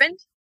your husband?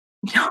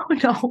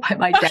 No, by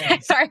my dad. Okay,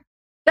 sorry.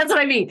 That's what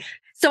I mean.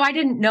 So I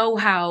didn't know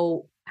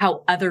how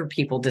other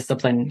people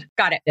disciplined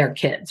their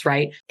kids,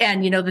 right?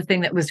 And the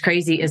thing that was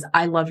crazy is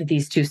I loved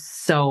these two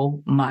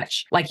so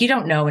much. Like, you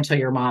don't know until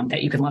you're a mom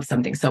that you can love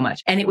something so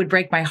much. And it would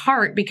break my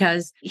heart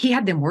because he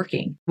had them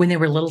working when they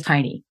were little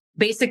tiny.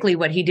 Basically,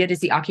 what he did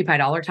is he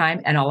occupied all our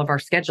time and all of our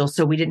schedules.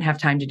 So we didn't have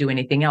time to do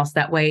anything else.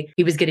 That way,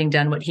 he was getting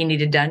done what he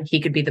needed done. He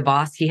could be the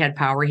boss. He had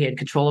power. He had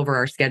control over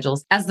our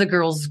schedules. As the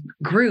girls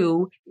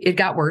grew, it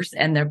got worse.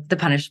 And the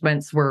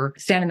punishments were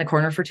stand in the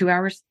corner for 2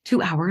 hours.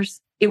 2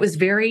 hours. It was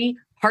very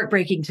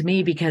heartbreaking to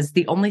me because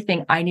the only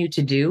thing I knew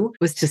to do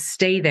was to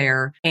stay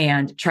there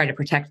and try to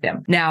protect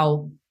them.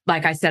 Now,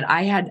 like I said,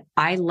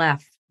 I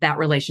left that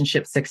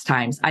relationship 6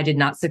 times. I did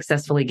not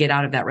successfully get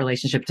out of that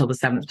relationship till the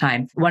 7th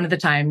time. One of the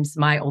times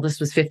my oldest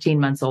was 15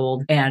 months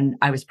old and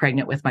I was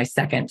pregnant with my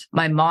second.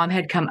 My mom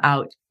had come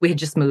out. We had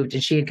just moved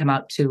and she had come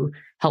out to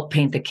help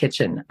paint the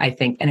kitchen, I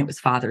think. And it was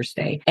Father's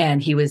Day.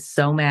 And he was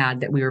so mad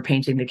that we were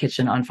painting the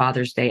kitchen on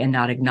Father's Day and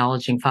not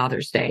acknowledging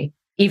Father's Day,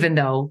 even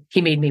though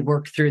he made me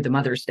work through the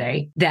Mother's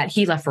Day, that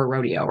he left for a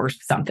rodeo or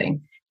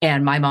something.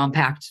 And my mom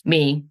packed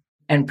me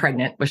and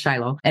pregnant with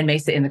Shiloh and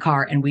Mesa in the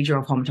car. And we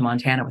drove home to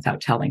Montana without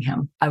telling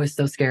him. I was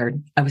so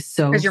scared.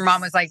 Because your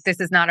mom was like, this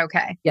is not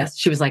okay. Yes.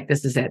 She was like,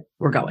 this is it.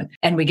 We're going.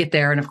 And we get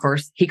there. And of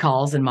course he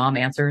calls and mom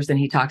answers and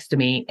he talks to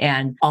me.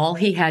 And all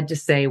he had to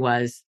say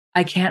was,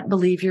 I can't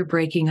believe you're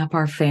breaking up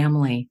our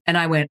family. And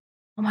I went,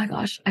 oh my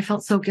gosh, I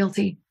felt so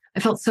guilty. I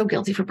felt so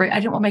guilty for I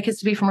didn't want my kids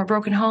to be from a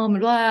broken home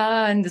and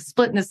blah, and the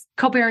split and this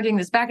co-parenting,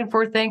 this back and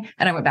forth thing.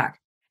 And I went back.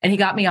 And he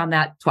got me on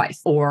that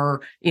twice.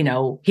 Or,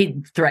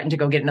 he'd threaten to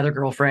go get another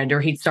girlfriend, or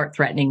he'd start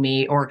threatening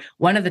me. Or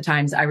one of the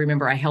times I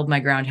remember I held my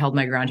ground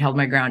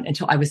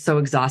until I was so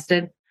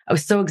exhausted. I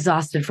was so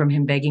exhausted from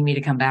him begging me to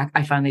come back.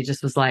 I finally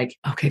just was like,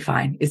 okay,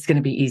 fine. It's going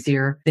to be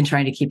easier than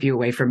trying to keep you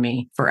away from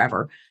me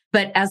forever.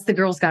 But as the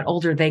girls got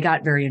older, they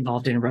got very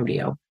involved in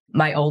rodeo.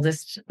 My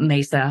oldest,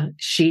 Mesa,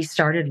 she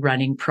started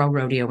running pro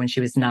rodeo when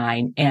she was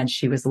 9, and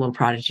she was a little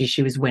prodigy.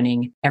 She was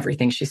winning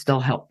everything. She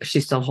still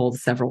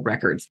holds several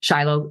records.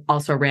 Shiloh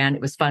also ran. It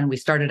was fun. We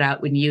started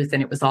out with youth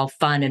and it was all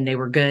fun and they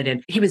were good.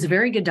 And he was a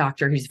very good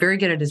doctor. He was very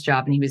good at his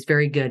job and he was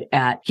very good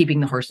at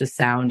keeping the horses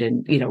sound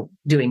and,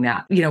 doing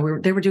that.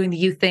 They were doing the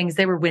youth things.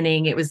 They were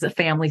winning. It was a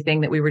family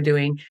thing that we were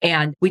doing.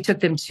 And we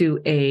took them to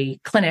a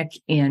clinic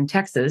in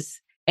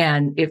Texas.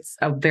 And it's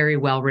a very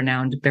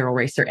well-renowned barrel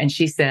racer. And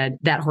she said,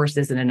 that horse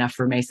isn't enough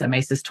for Mesa.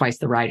 Mesa's twice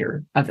the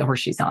rider of the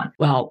horse she's on.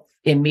 Well,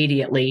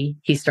 immediately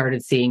he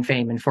started seeing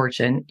fame and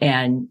fortune,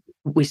 and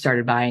we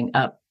started buying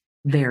up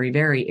very,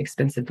 very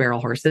expensive barrel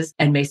horses,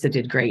 and Mesa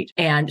did great.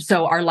 And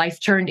so our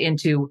life turned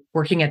into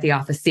working at the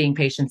office, seeing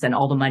patients, and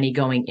all the money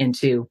going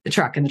into the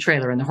truck and the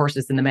trailer and the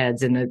horses and the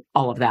meds and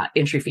all of that,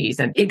 entry fees.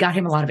 And it got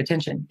him a lot of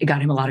attention. It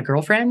got him a lot of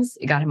girlfriends.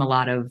 It got him a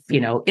lot of,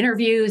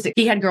 interviews.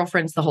 He had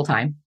girlfriends the whole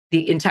time.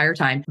 The entire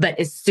time. But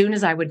as soon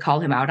as I would call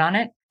him out on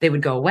it, they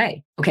would go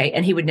away. Okay.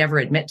 And he would never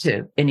admit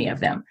to any of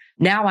them.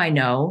 Now I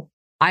know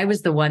I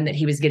was the one that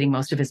he was getting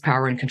most of his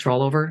power and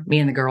control over, me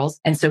and the girls.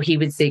 And so he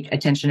would seek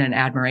attention and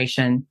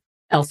admiration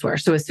elsewhere.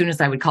 So as soon as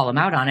I would call him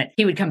out on it,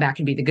 he would come back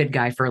and be the good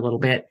guy for a little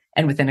bit.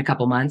 And within a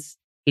couple months,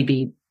 he'd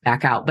be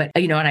back out. But,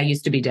 and I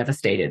used to be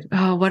devastated.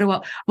 Oh,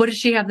 what does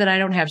she have that I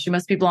don't have? She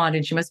must be blonde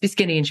and she must be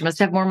skinny and she must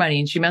have more money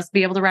and she must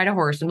be able to ride a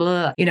horse and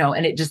blah,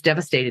 and it just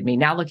devastated me.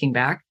 Now looking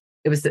back,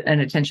 it was an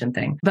attention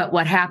thing. But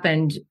what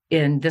happened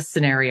in this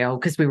scenario,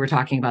 because we were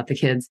talking about the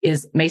kids,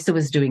 is Mesa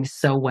was doing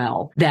so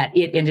well that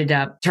it ended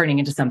up turning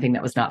into something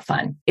that was not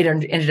fun. It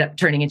ended up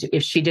turning into,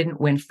 if she didn't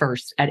win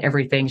first at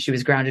everything, she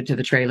was grounded to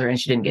the trailer and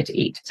she didn't get to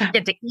eat.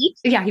 Get to eat?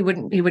 Yeah, he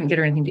wouldn't get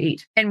her anything to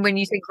eat. And when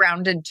you say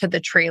grounded to the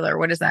trailer,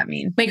 what does that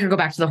mean? Make her go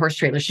back to the horse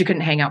trailer. She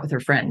couldn't hang out with her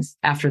friends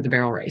after the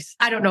barrel race.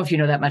 I don't know if you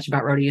know that much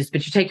about rodeos,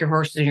 but you take your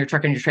horse and your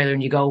truck and your trailer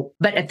and you go.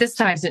 But at this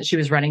time, since she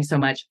was running so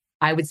much,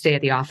 I would stay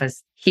at the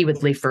office. He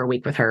would leave for a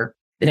week with her.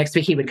 The next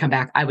week he would come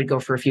back. I would go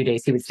for a few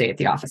days. He would stay at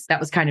the office.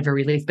 That was kind of a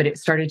relief, but it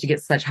started to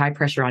get such high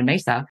pressure on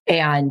Mesa.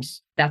 And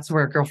that's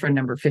where girlfriend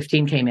number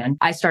 15 came in.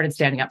 I started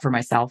standing up for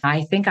myself.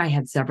 I think I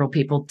had several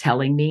people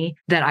telling me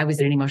that I was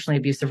in an emotionally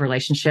abusive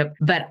relationship,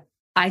 but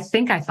I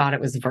think I thought it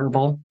was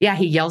verbal. Yeah,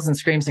 he yells and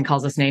screams and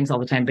calls us names all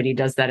the time, but he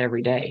does that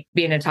every day.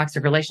 Being in a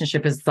toxic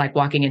relationship is like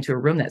walking into a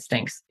room that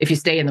stinks. If you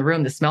stay in the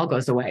room, the smell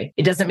goes away.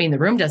 It doesn't mean the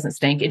room doesn't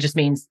stink. It just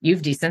means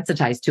you've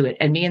desensitized to it.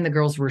 And me and the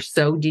girls were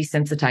so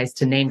desensitized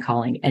to name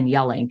calling and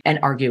yelling and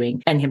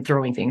arguing and him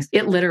throwing things.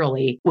 It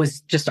literally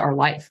was just our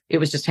life. It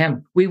was just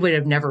him. We would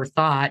have never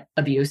thought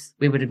abuse.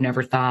 We would have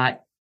never thought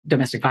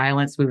domestic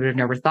violence. We would have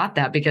never thought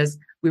that because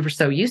we were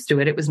so used to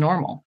it. It was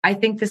normal. I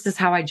think this is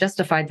how I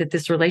justified that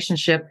this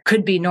relationship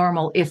could be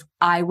normal if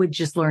I would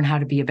just learn how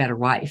to be a better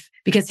wife,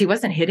 because he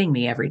wasn't hitting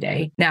me every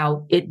day.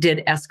 Now, it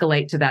did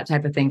escalate to that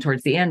type of thing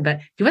towards the end, but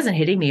he wasn't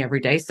hitting me every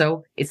day.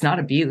 So it's not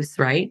abuse,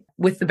 right?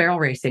 With the barrel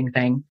racing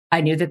thing,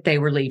 I knew that they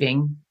were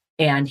leaving.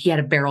 And he had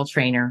a barrel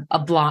trainer,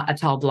 a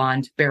tall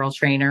blonde barrel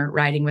trainer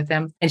riding with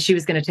him. And she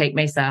was going to take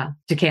Mesa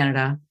to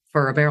Canada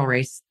for a barrel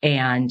race.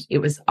 And it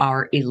was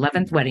our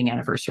 11th wedding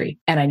anniversary.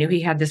 And I knew he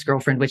had this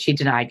girlfriend, which he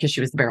denied because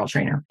she was the barrel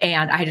trainer.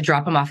 And I had to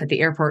drop him off at the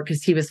airport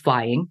because he was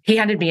flying. He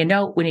handed me a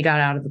note when he got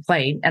out of the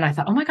plane. And I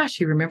thought, oh my gosh,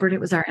 he remembered it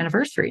was our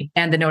anniversary.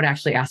 And the note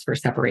actually asked for a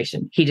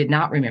separation. He did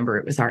not remember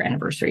it was our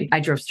anniversary.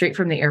 I drove straight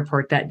from the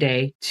airport that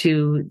day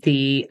to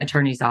the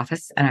attorney's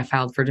office and I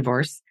filed for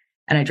divorce.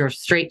 And I drove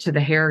straight to the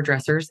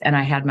hairdressers and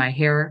I had my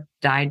hair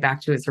dyed back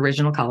to its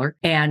original color.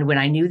 And when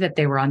I knew that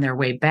they were on their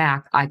way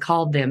back, I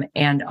called them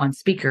and on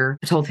speaker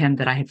told him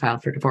that I had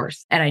filed for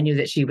divorce. And I knew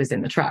that she was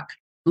in the truck.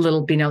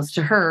 Little beknownst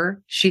to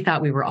her, she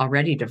thought we were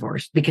already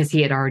divorced because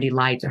he had already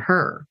lied to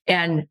her.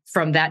 And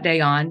from that day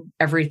on,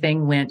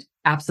 everything went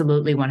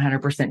absolutely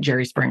 100%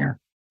 Jerry Springer,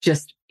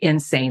 just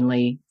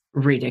insanely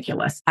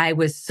ridiculous. I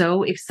was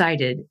so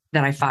excited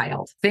that I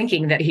filed,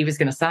 thinking that he was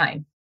going to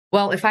sign.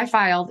 Well, if I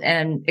filed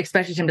and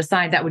expected him to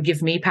sign, that would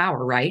give me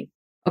power, right?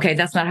 Okay,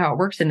 that's not how it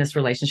works in this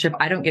relationship.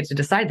 I don't get to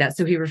decide that.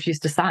 So he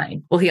refused to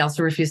sign. Well, he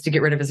also refused to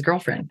get rid of his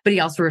girlfriend, but he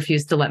also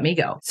refused to let me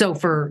go. So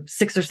for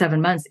 6 or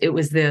 7 months, it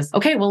was this,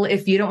 okay, well,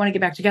 if you don't want to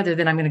get back together,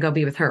 then I'm going to go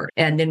be with her.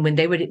 And then when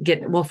they would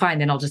get, well, fine,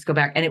 then I'll just go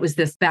back. And it was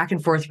this back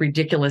and forth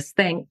ridiculous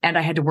thing. And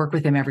I had to work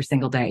with him every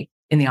single day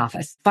in the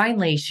office.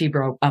 Finally, she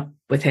broke up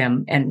with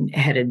him and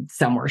headed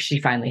somewhere. She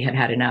finally had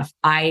had enough.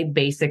 I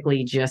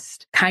basically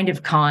just kind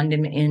of conned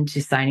him into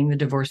signing the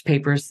divorce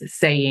papers,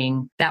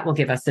 saying that will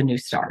give us a new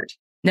start,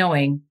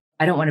 knowing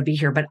I don't want to be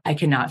here, but I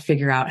cannot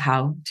figure out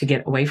how to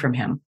get away from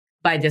him.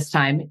 By this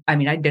time,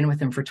 I'd been with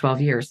him for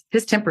 12 years.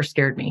 His temper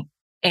scared me.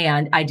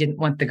 And I didn't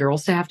want the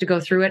girls to have to go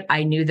through it.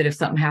 I knew that if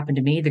something happened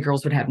to me, the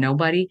girls would have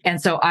nobody.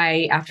 And so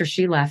after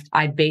she left,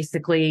 I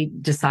basically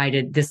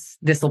decided this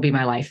will be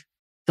my life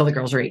till the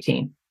girls are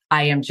 18.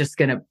 I am just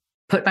going to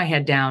put my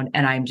head down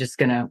and I'm just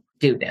going to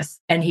do this.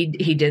 And he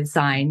did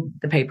sign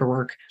the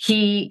paperwork.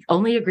 He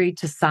only agreed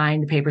to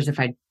sign the papers if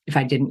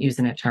I didn't use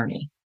an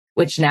attorney,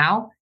 which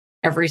now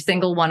every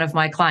single one of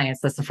my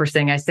clients, that's the first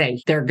thing I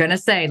say. They're going to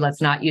say,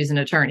 let's not use an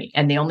attorney.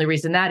 And the only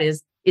reason that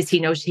is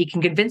he knows he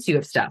can convince you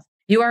of stuff.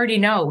 You already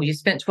know you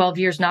spent 12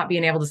 years not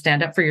being able to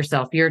stand up for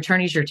yourself. Your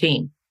attorney's your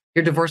team.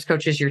 Your divorce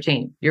coach is your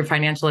team. Your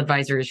financial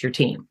advisor is your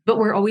team. But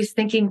we're always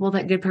thinking, well,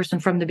 that good person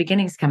from the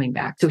beginning is coming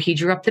back. So he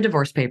drew up the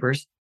divorce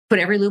papers, put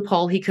every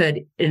loophole he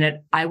could in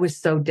it. I was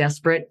so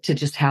desperate to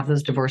just have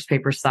those divorce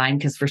papers signed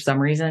because for some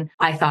reason,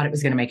 I thought it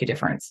was going to make a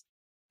difference.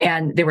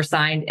 And they were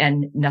signed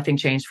and nothing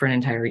changed for an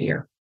entire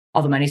year.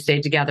 All the money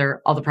stayed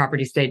together. All the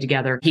property stayed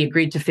together. He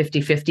agreed to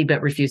 50-50,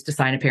 but refused to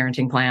sign a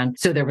parenting plan.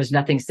 So there was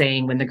nothing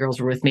saying when the girls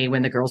were with me,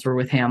 when the girls were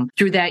with him.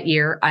 Through that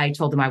year, I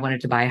told him I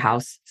wanted to buy a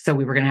house. So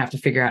we were going to have to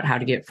figure out how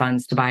to get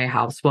funds to buy a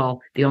house.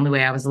 Well, the only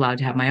way I was allowed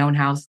to have my own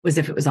house was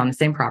if it was on the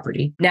same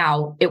property.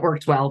 Now, it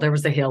worked well. There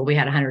was a hill. We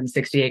had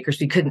 160 acres.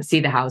 We couldn't see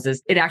the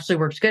houses. It actually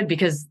worked good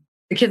because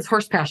the kids'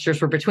 horse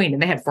pastures were between, and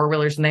they had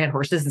four-wheelers and they had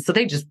horses. And so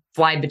they just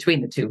fly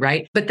between the two,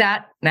 right? But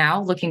that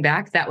now, looking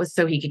back, that was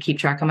so he could keep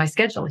track of my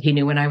schedule. He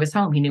knew when I was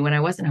home. He knew when I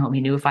wasn't home.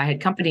 He knew if I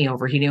had company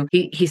over. He knew,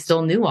 he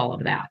still knew all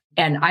of that.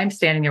 And I'm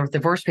standing there with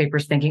divorce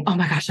papers thinking, oh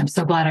my gosh, I'm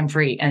so glad I'm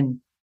free. And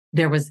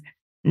there was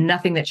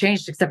nothing that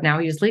changed except now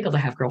he was legal to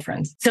have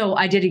girlfriends. So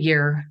I did a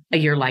year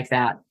like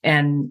that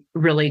and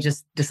really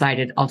just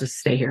decided I'll just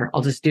stay here.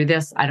 I'll just do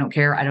this. I don't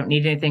care. I don't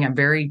need anything. I'm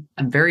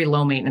very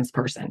low maintenance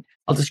person.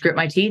 I'll just grit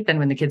my teeth. And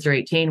when the kids are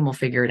 18, we'll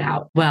figure it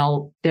out.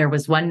 Well, there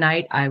was one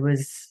night I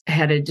was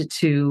headed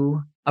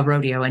to a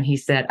rodeo and he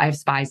said, I have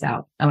spies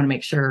out. I want to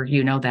make sure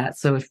you know that.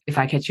 So if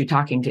I catch you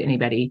talking to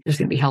anybody, there's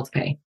going to be hell to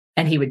pay.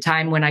 And he would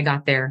time when I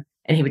got there.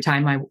 And he would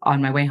time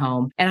on my way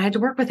home. And I had to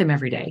work with him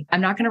every day.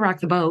 I'm not going to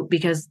rock the boat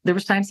because there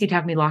was times he'd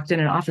have me locked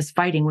in an office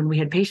fighting when we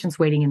had patients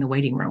waiting in the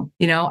waiting room.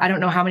 You know, I don't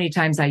know how many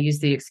times I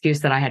used the excuse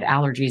that I had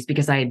allergies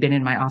because I had been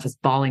in my office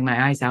bawling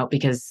my eyes out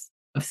because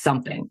of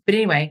something. But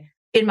anyway,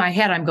 in my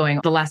head, I'm going,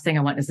 the last thing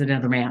I want is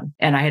another man.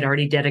 And I had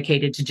already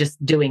dedicated to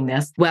just doing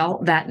this.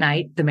 Well, that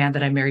night, the man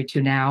that I'm married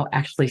to now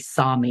actually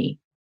saw me.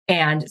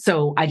 And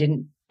so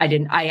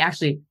I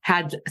actually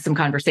had some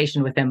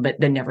conversation with him, but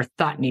then never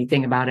thought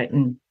anything about it.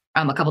 And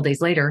a couple of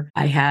days later,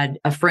 I had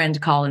a friend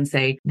call and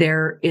say,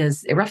 there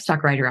is a rough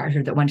stock rider out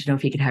here that wanted to know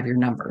if he could have your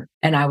number.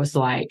 And I was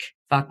like,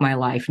 fuck my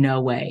life. No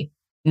way.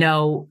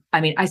 No.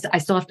 I mean, I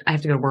still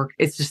have to go to work.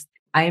 It's just,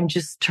 I am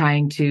just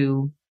trying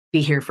to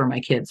be here for my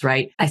kids,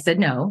 right? I said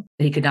no,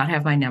 he could not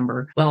have my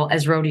number. Well,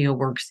 as rodeo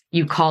works,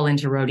 you call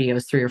into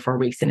rodeos 3 or 4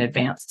 weeks in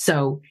advance.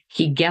 So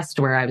he guessed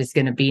where I was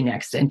going to be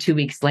next. And 2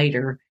 weeks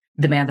later,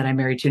 the man that I'm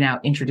married to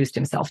now introduced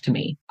himself to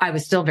me. I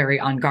was still very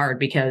on guard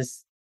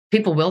because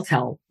people will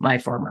tell my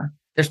former.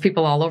 There's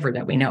people all over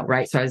that we know,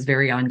 right? So I was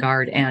very on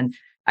guard. And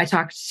I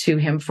talked to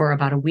him for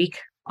about a week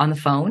on the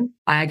phone.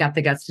 I got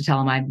the guts to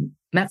tell him I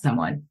met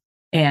someone.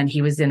 And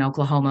he was in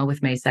Oklahoma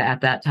with Mesa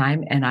at that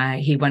time. And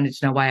he wanted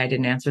to know why I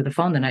didn't answer the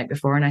phone the night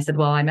before. And I said,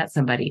 well, I met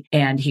somebody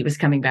and he was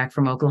coming back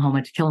from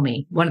Oklahoma to kill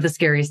me. One of the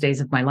scariest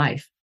days of my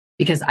life,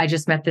 because I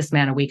just met this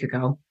man a week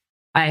ago.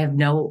 I have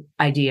no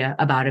idea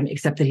about him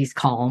except that he's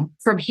calm.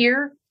 From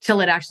here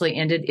till it actually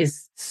ended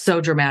is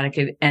so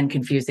dramatic and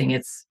confusing.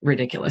 It's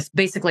ridiculous.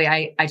 Basically,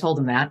 I told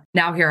him that.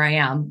 Now here I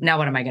am. Now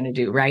what am I going to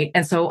do? Right.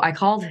 And so I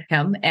called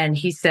him and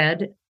he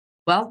said,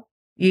 well,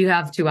 you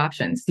have two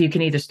options. You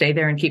can either stay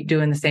there and keep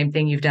doing the same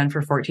thing you've done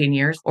for 14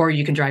 years, or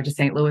you can drive to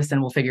St. Louis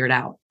and we'll figure it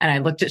out. And I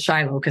looked at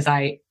Shiloh because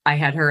I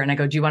had her and I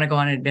go, do you want to go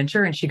on an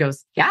adventure? And she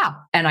goes, yeah.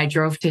 And I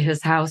drove to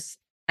his house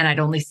and I'd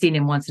only seen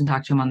him once and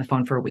talked to him on the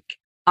phone for a week.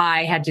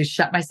 I had to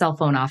shut my cell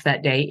phone off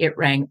that day. It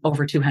rang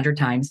over 200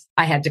 times.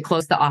 I had to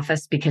close the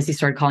office because he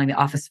started calling the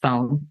office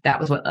phone. That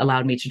was what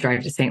allowed me to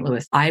drive to St.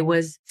 Louis. I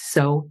was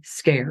so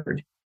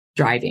scared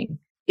driving.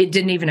 It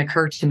didn't even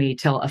occur to me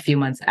till a few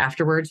months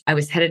afterwards. I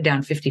was headed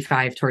down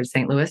 55 towards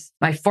St. Louis.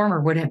 My former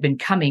would have been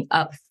coming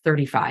up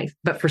 35,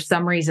 but for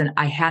some reason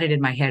I had it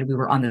in my head we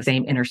were on the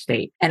same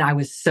interstate. And I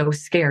was so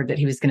scared that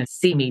he was going to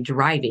see me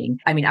driving.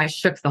 I mean, I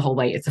shook the whole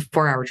way. It's a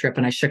 4-hour trip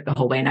and I shook the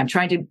whole way. And I'm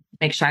trying to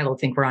make Shiloh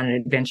think we're on an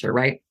adventure,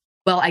 right?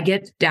 Well, I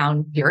get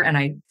down here and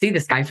I see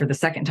this guy for the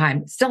second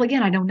time. Still,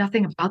 again, I know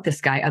nothing about this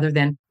guy other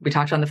than we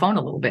talked on the phone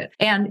a little bit.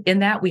 And in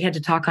that, we had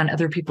to talk on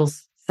other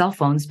people's cell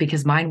phones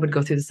because mine would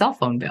go through the cell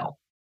phone bill.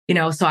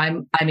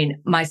 So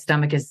my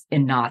stomach is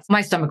in knots.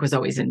 My stomach was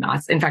always in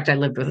knots. In fact, I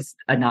lived with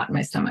a knot in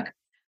my stomach.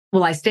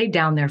 Well, I stayed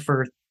down there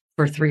for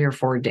 3 or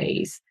 4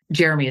 days.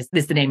 Jeremy is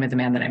the name of the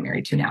man that I'm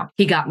married to now.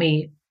 He got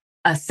me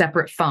a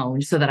separate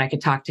phone so that I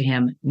could talk to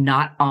him,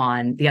 not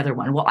on the other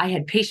one. Well, I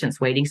had patients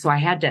waiting, so I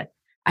had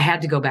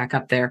to go back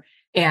up there.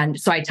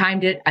 And so I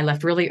timed it. I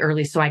left really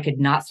early so I could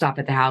not stop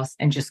at the house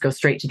and just go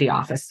straight to the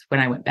office when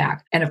I went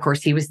back. And of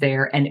course, he was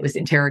there and it was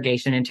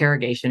interrogation.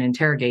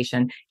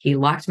 He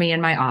locked me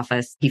in my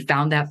office. He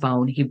found that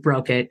phone. He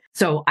broke it.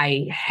 So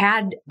I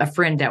had a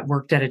friend that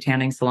worked at a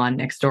tanning salon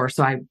next door.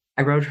 So I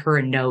wrote her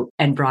a note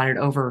and brought it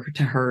over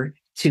to her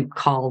to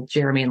call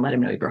Jeremy and let him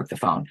know he broke the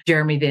phone.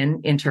 Jeremy then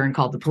in turn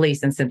called the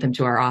police and sent them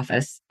to our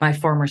office. My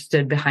former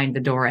stood behind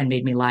the door and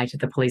made me lie to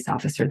the police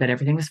officer that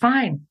everything was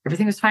fine.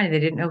 Everything was fine. And they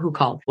didn't know who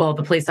called. Well,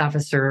 the police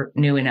officer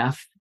knew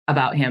enough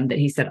about him that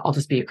he said, I'll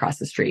just be across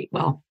the street.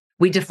 Well,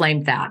 we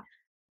deflamed that.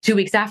 2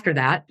 weeks after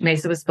that,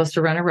 Mesa was supposed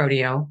to run a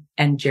rodeo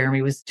and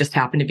Jeremy was just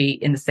happened to be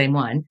in the same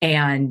one.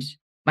 And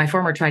my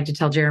former tried to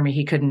tell Jeremy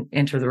he couldn't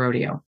enter the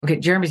rodeo. Okay,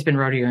 Jeremy's been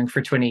rodeoing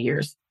for 20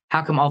 years.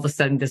 How come all of a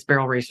sudden this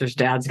barrel racer's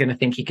dad's going to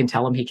think he can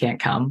tell him he can't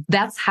come?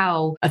 That's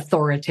how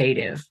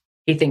authoritative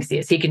he thinks he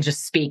is. He can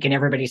just speak and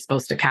everybody's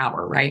supposed to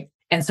cower, right?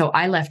 And so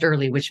I left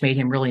early, which made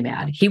him really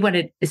mad. He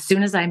wanted, as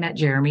soon as I met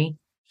Jeremy,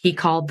 he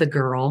called the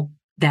girl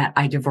that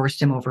I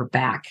divorced him over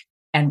back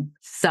and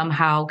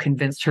somehow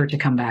convinced her to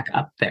come back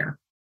up there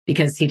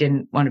because he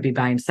didn't want to be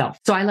by himself.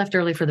 So I left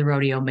early for the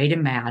rodeo, made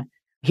him mad.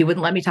 He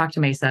wouldn't let me talk to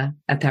Mesa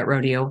at that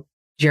rodeo.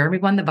 Jeremy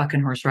won the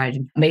bucking horse ride.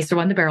 Mesa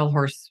won the barrel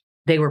horse.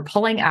 They were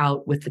pulling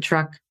out with the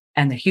truck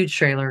and the huge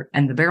trailer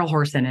and the barrel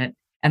horse in it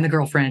and the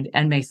girlfriend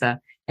and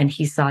Mesa. And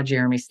he saw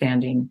Jeremy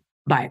standing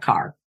by a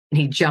car and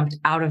he jumped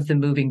out of the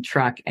moving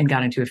truck and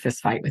got into a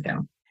fist fight with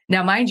him.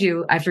 Now, mind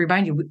you, I have to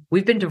remind you,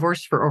 we've been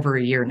divorced for over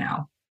a year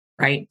now,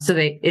 right? So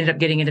they ended up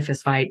getting into a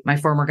fist fight. My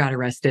former got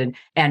arrested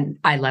and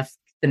I left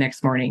the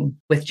next morning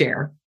with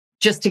Jer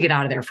just to get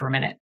out of there for a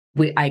minute.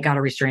 I got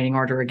a restraining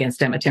order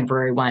against him, a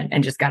temporary one,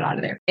 and just got out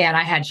of there. And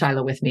I had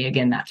Shiloh with me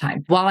again that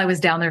time. While I was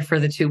down there for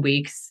the 2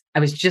 weeks,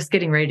 I was just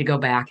getting ready to go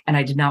back and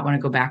I did not want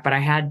to go back, but I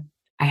had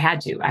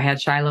to. I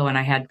had Shiloh and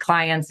I had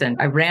clients and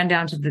I ran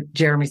down to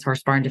Jeremy's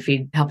horse barn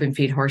to help him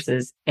feed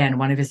horses. And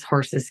one of his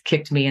horses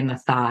kicked me in the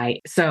thigh.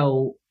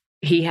 So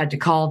he had to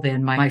call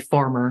then my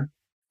former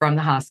from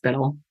the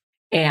hospital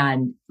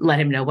and let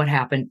him know what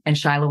happened. And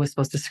Shiloh was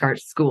supposed to start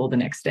school the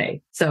next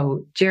day.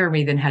 So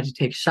Jeremy then had to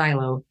take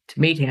Shiloh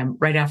to meet him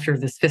right after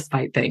this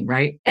fistfight thing,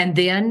 right? And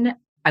then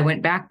I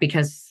went back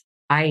because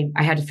I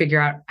had to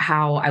figure out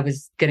how I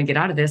was going to get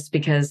out of this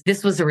because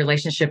this was a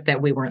relationship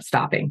that we weren't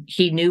stopping.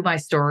 He knew my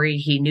story.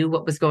 He knew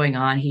what was going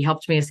on. He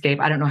helped me escape.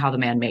 I don't know how the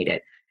man made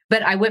it.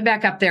 But I went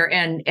back up there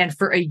and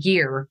for a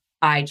year,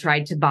 I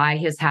tried to buy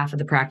his half of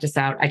the practice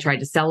out. I tried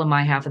to sell him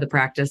my half of the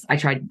practice. I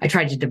tried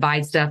to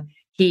divide stuff.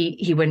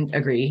 He wouldn't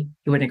agree.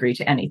 He wouldn't agree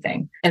to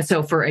anything. And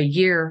so for a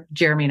year,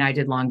 Jeremy and I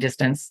did long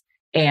distance.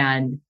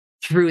 And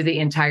through the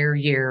entire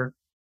year,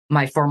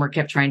 my former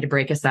kept trying to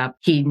break us up.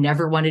 He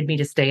never wanted me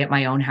to stay at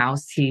my own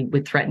house. He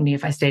would threaten me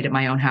if I stayed at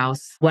my own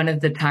house. One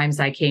of the times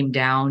I came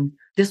down,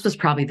 this was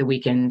probably the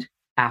weekend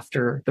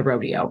after the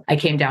rodeo. I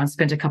came down,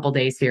 spent a couple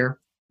days here,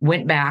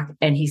 went back,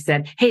 and he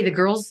said, hey, the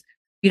girls,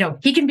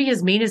 he can be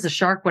as mean as a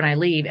shark when I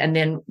leave. And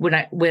then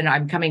when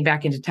I'm coming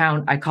back into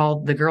town, I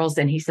called the girls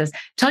and he says,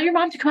 tell your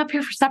mom to come up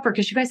here for supper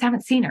because you guys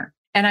haven't seen her.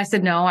 And I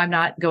said, no, I'm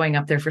not going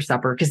up there for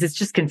supper because it's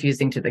just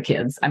confusing to the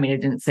kids. I mean, I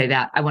didn't say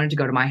that. I wanted to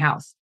go to my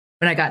house.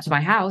 When I got to my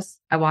house,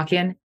 I walk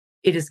in,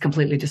 it is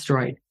completely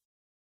destroyed.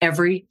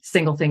 Every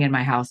single thing in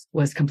my house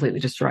was completely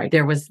destroyed.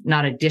 There was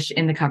not a dish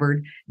in the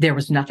cupboard. There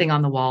was nothing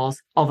on the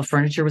walls. All the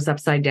furniture was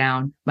upside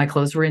down. My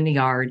clothes were in the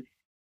yard.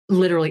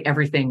 Literally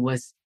everything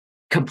was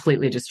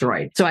completely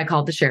destroyed. So I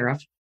called the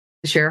sheriff.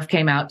 The sheriff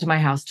came out to my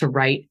house to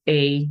write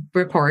a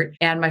report,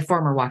 and my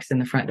former walks in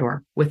the front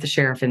door with the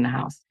sheriff in the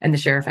house. And the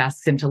sheriff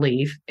asks him to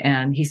leave.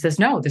 And he says,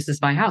 "No, this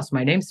is my house.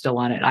 My name's still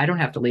on it. I don't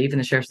have to leave." And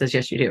the sheriff says,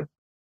 "Yes, you do.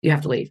 You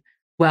have to leave."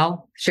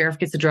 Well, sheriff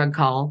gets a drug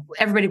call.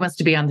 Everybody wants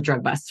to be on the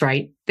drug bus,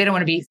 right? They don't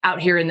want to be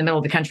out here in the middle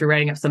of the country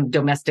writing up some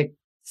domestic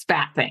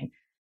spat thing.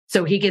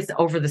 So he gets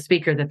over the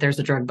speaker that there's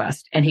a drug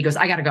bust and he goes,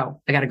 I got to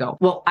go. I got to go.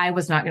 Well, I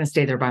was not going to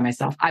stay there by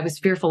myself. I was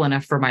fearful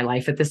enough for my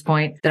life at this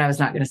point that I was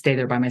not going to stay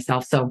there by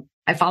myself. So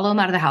I follow him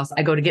out of the house.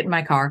 I go to get in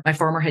my car. My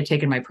former had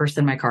taken my purse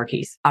and my car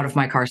keys out of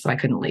my car, so I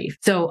couldn't leave.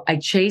 So I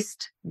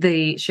chased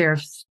the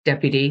sheriff's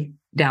deputy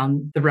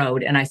down the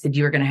road and I said,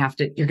 you're going to have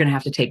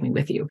to take me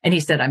with you. And he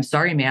said, "I'm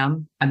sorry,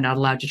 ma'am. I'm not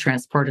allowed to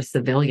transport a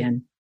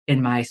civilian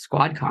in my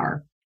squad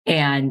car."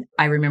 And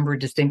I remember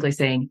distinctly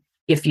saying,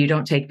 "If you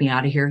don't take me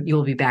out of here, you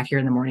will be back here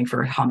in the morning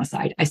for a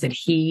homicide." I said,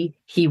 he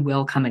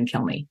will come and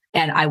kill me.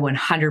 And I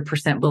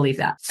 100% believe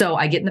that. So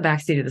I get in the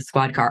backseat of the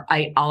squad car.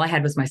 All I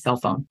had was my cell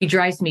phone. He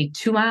drives me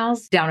 2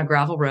 miles down a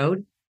gravel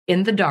road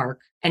in the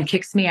dark and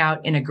kicks me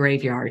out in a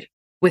graveyard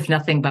with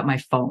nothing but my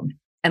phone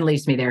and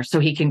leaves me there so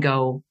he can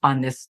go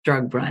on this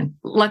drug run.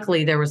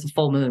 Luckily, there was a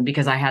full moon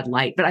because I had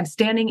light, but I'm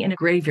standing in a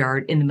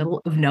graveyard in the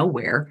middle of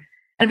nowhere.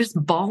 I'm just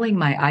bawling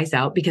my eyes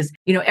out because,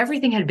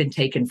 everything had been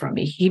taken from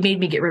me. He made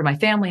me get rid of my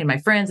family and my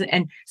friends.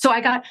 And so I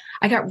got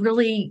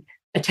really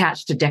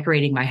attached to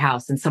decorating my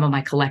house and some of my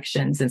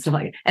collections and stuff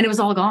like that. And it was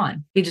all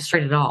gone. He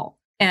destroyed it all.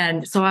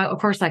 And so of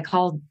course I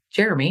called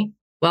Jeremy.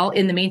 Well,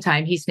 in the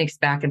meantime, he sneaks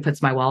back and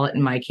puts my wallet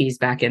and my keys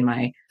back in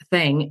my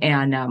thing.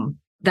 And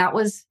that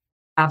was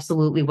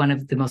absolutely one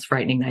of the most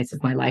frightening nights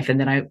of my life. And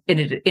then I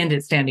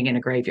ended standing in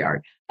a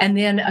graveyard. And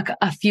then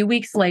a few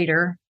weeks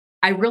later,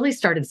 I really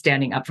started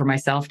standing up for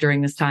myself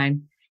during this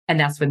time. And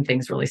that's when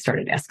things really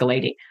started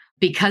escalating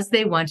because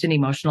they want an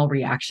emotional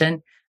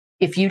reaction.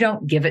 If you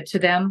don't give it to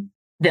them,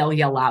 they'll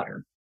yell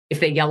louder. If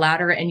they yell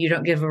louder and you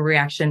don't give a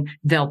reaction,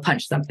 they'll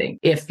punch something.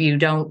 If you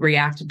don't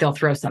react, they'll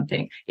throw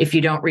something. If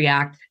you don't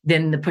react,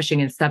 then the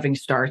pushing and shoving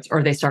starts,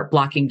 or they start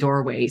blocking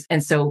doorways.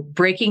 And so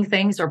breaking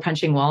things or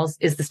punching walls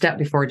is the step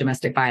before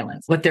domestic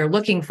violence. What they're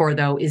looking for,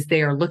 though, is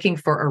they are looking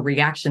for a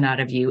reaction out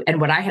of you. And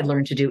what I had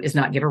learned to do is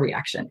not give a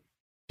reaction.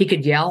 He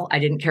could yell. I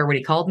didn't care what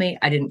he called me.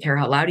 I didn't care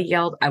how loud he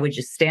yelled. I would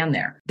just stand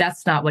there.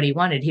 That's not what he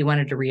wanted. He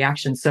wanted a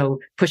reaction. So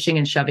pushing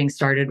and shoving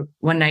started.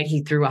 One night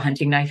he threw a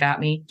hunting knife at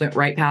me, went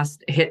right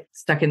past,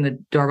 stuck in the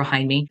door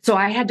behind me. So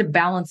I had to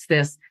balance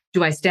this.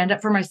 Do I stand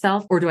up for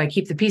myself or do I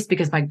keep the peace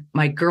because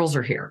my girls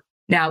are here?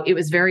 Now, it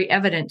was very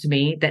evident to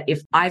me that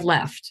if I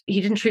left, he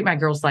didn't treat my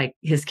girls like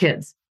his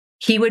kids.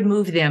 He would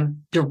move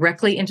them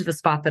directly into the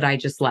spot that I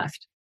just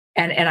left.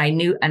 And I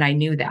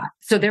knew that.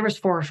 So there was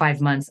 4 or 5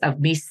 months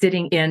of me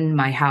sitting in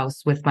my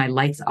house with my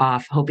lights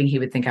off, hoping he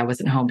would think I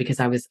wasn't home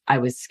because I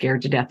was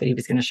scared to death that he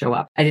was going to show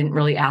up. I didn't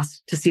really ask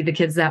to see the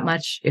kids that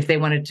much. If they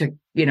wanted to,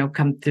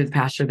 come through the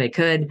pasture, they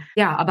could.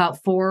 Yeah. About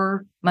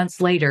 4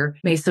 months later,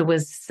 Mesa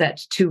was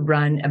set to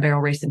run a barrel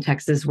race in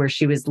Texas where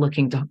she was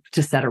looking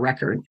to set a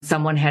record.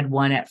 Someone had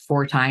won it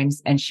 4 times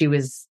and she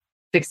was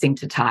fixing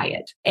to tie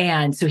it.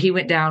 And so he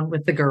went down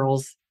with the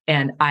girls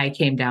and I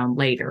came down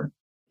later.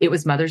 It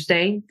was Mother's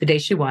Day, the day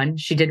she won.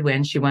 She did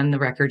win. She won the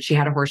record. She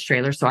had a horse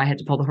trailer, so I had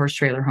to pull the horse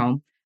trailer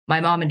home. My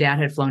mom and dad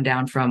had flown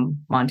down from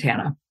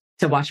Montana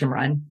to watch him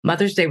run.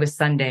 Mother's Day was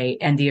Sunday,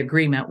 and the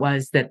agreement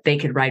was that they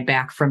could ride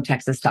back from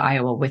Texas to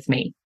Iowa with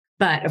me.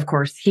 But of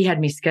course, he had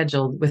me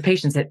scheduled with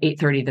patients at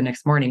 8:30 the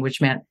next morning, which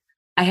meant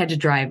I had to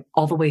drive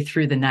all the way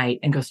through the night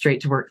and go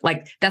straight to work.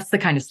 Like that's the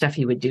kind of stuff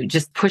he would do.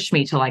 Just push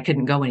me till I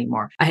couldn't go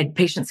anymore. I had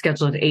patients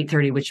scheduled at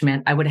 8:30, which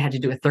meant I would have had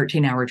to do a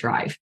 13-hour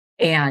drive.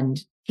 And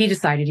he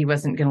decided he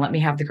wasn't going to let me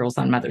have the girls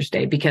on Mother's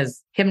Day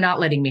because him not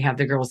letting me have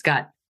the girls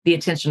got the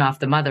attention off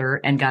the mother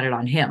and got it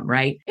on him.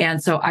 Right.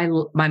 And so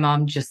my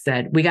mom just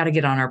said, we got to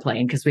get on our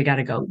plane because we got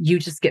to go. You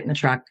just get in the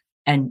truck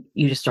and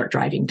you just start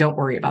driving. Don't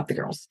worry about the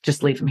girls.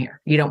 Just leave them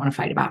here. You don't want to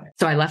fight about it.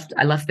 So I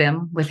left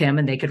them with him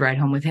and they could ride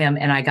home with him.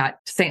 And I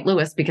got to St.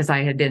 Louis because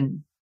I had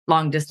been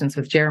long distance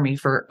with Jeremy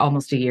for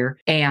almost a year.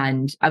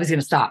 And I was going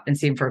to stop and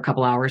see him for a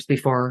couple hours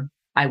before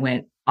I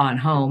went on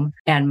home.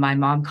 And my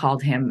mom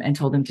called him and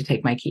told him to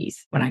take my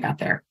keys when I got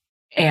there.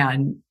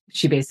 And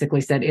she basically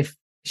said, if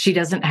she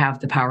doesn't have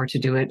the power to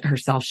do it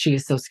herself, she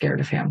is so scared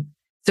of him.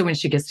 So when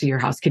she gets to your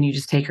house, can you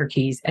just take her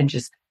keys and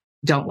just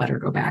don't let her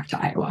go back to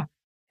Iowa?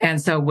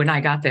 And so when I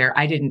got there,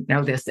 I didn't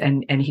know this.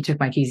 And he took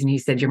my keys and he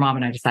said, your mom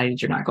and I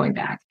decided you're not going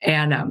back.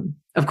 And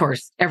of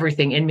course,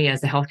 everything in me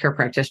as a healthcare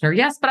practitioner,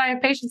 yes, but I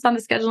have patients on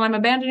the schedule. I'm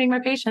abandoning my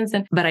patients.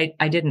 But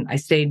I didn't. I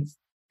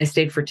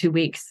stayed for 2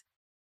 weeks.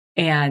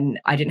 And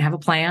I didn't have a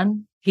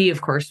plan. He,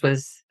 of course,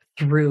 was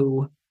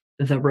through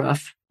the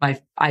roof.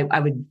 I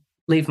would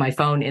leave my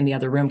phone in the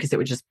other room because it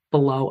would just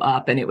blow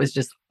up. And it was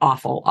just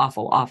awful,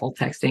 awful, awful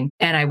texting.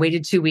 And I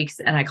waited 2 weeks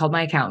and I called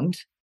my accountant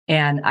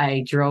And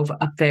I drove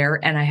up there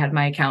and I had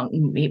my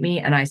accountant meet me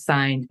and I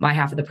signed my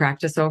half of the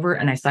practice over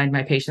and I signed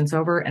my patients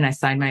over and I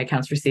signed my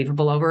accounts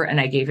receivable over and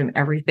I gave him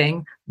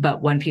everything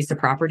but one piece of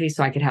property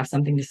so I could have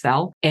something to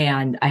sell.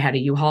 And I had a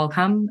U-Haul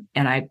come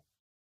and I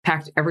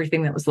packed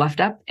everything that was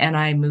left up and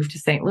I moved to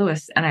St.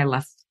 Louis and I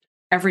left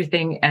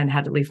everything and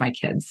had to leave my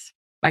kids.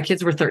 My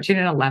kids were 13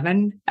 and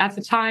 11 at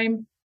the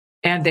time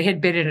and they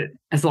had been in it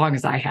as long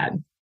as I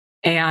had.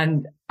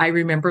 And I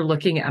remember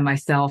looking at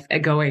myself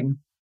and going,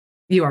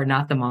 you are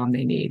not the mom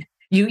they need.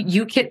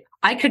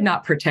 I could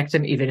not protect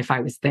them even if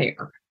I was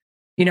there,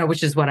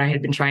 which is what I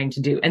had been trying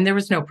to do. And there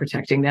was no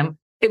protecting them.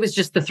 It was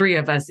just the three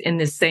of us in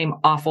this same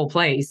awful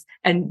place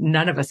and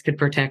none of us could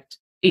protect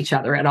each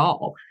other at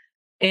all.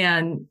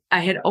 And I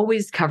had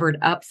always covered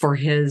up for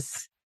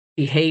his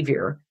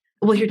behavior.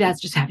 Well, your dad's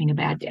just having a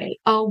bad day.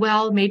 Oh,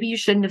 well, maybe you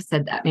shouldn't have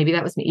said that. Maybe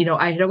that was me.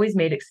 I had always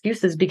made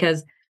excuses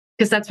because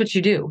that's what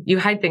you do. You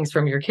hide things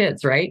from your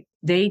kids, right?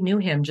 They knew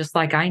him just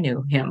like I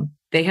knew him.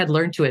 They had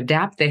learned to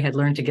adapt. They had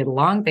learned to get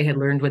along. They had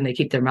learned when they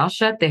keep their mouth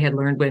shut. They had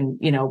learned when,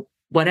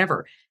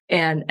 whatever.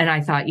 And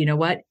I thought, you know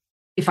what?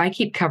 If I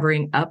keep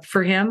covering up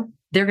for him,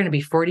 they're going to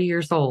be 40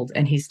 years old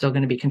and he's still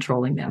going to be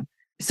controlling them.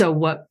 So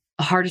what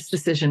the hardest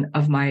decision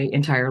of my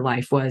entire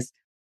life was,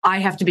 I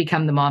have to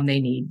become the mom they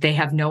need. They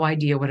have no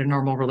idea what a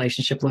normal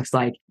relationship looks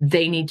like.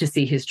 They need to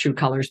see his true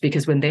colors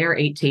because when they are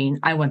 18,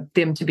 I want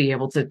them to be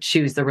able to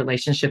choose the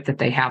relationship that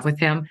they have with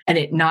him and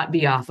it not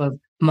be off of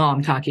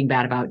mom talking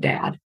bad about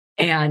dad.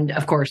 And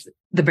of course,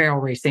 the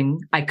barrel racing,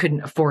 I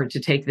couldn't afford to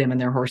take them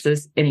and their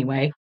horses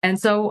anyway. And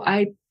so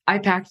I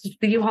packed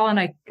the U-Haul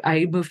and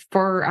I moved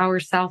 4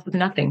 hours south with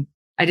nothing.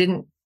 I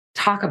didn't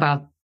talk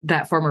about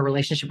that former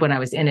relationship when I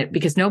was in it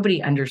because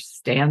nobody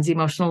understands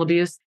emotional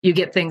abuse. You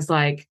get things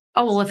like,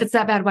 oh, well, if it's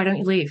that bad, why don't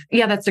you leave?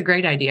 Yeah, that's a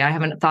great idea. I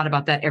haven't thought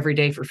about that every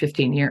day for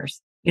 15 years.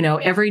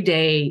 Every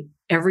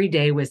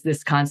day was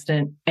this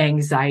constant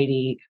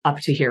anxiety up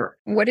to here.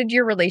 What did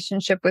your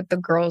relationship with the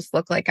girls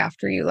look like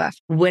after you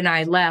left? When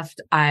I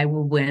left, I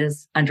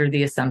was under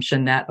the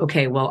assumption that,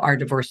 okay, well, our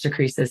divorce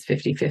decree says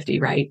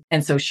 50-50, right?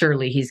 And so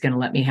surely he's going to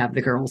let me have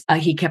the girls.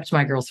 He kept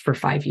my girls for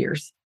 5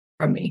 years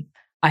from me.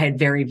 I had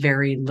very,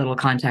 very little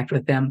contact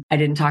with them. I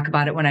didn't talk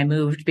about it when I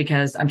moved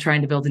because I'm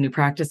trying to build a new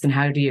practice. And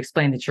how do you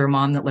explain that you're a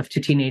mom that left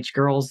 2 teenage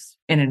girls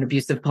in an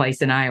abusive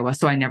place in Iowa?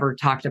 So I never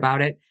talked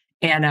about it.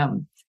 And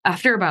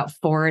after about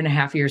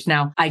 4.5 years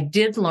now, I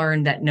did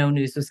learn that no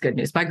news was good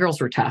news. My girls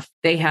were tough.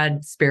 They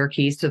had spare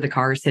keys to the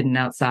cars hidden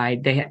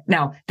outside.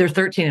 Now they're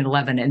 13 and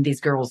 11, and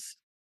these girls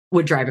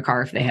would drive a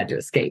car if they had to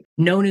escape.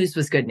 No news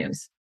was good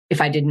news.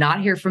 If I did not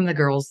hear from the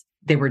girls,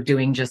 they were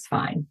doing just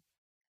fine.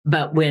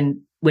 But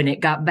when it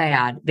got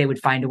bad, they would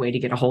find a way to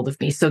get a hold of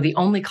me. So the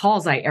only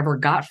calls I ever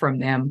got from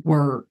them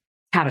were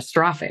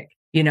catastrophic,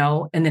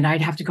 and then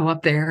I'd have to go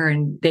up there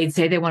and they'd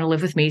say they want to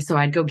live with me. So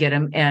I'd go get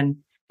them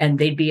and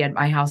they'd be at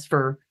my house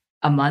for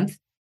a month,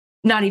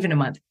 not even a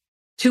month,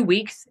 2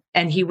 weeks.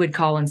 And he would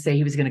call and say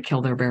he was going to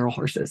kill their barrel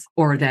horses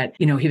or that,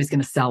 he was going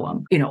to sell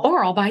them,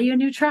 or I'll buy you a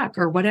new truck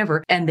or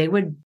whatever. And they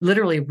would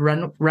literally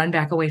run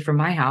back away from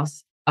my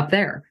house up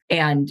there.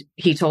 And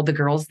he told the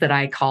girls that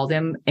I called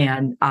him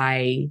and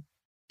I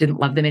didn't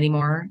love them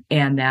anymore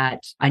and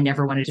that I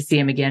never wanted to see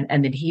him again.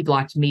 And then he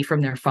blocked me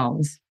from their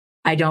phones.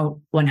 I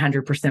don't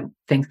 100%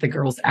 think the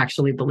girls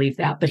actually believe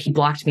that, but he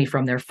blocked me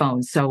from their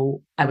phones.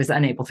 So I was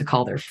unable to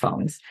call their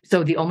phones.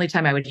 So the only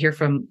time I would hear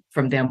from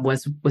them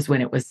was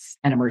when it was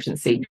an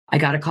emergency. I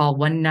got a call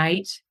one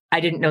night. I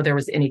didn't know there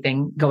was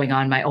anything going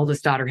on. My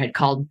oldest daughter had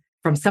called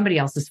from somebody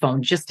else's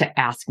phone just to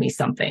ask me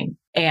something.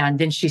 And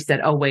then she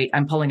said, oh, wait,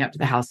 I'm pulling up to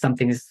the house.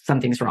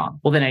 Something's wrong.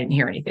 Well, then I didn't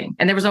hear anything.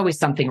 And there was always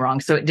something wrong.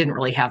 So it didn't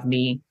really have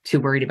me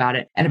too worried about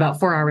it. And about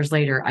 4 hours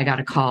later, I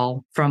got a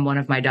call from one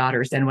of my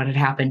daughters. And what had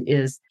happened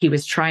is he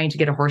was trying to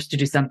get a horse to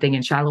do something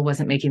and Shiloh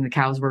wasn't making the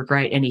cows work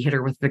right. And he hit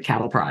her with the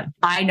cattle prod.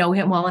 I know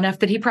him well enough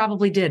that he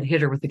probably did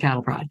hit her with the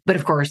cattle prod. But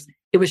of course,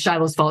 it was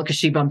Shiloh's fault because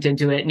she bumped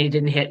into it and he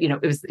didn't hit,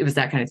 it was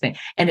that kind of thing.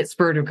 And it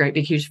spurred a great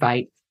big huge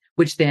fight,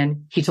 which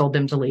then he told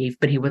them to leave,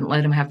 but he wouldn't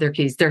let them have their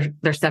keys.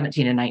 They're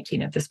 17 and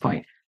 19 at this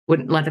point.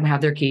 Wouldn't let them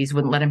have their keys,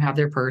 wouldn't let them have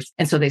their purse.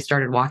 And so they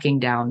started walking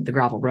down the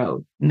gravel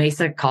road.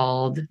 Mesa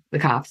called the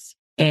cops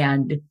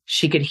and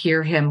she could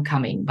hear him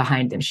coming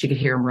behind them. She could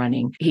hear him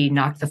running. He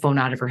knocked the phone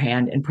out of her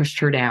hand and pushed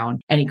her down.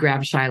 And he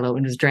grabbed Shiloh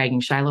and was dragging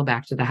Shiloh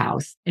back to the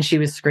house. And she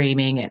was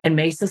screaming. And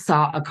Mesa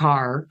saw a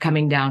car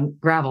coming down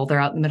gravel.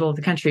 They're out in the middle of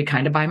the country,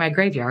 kind of by my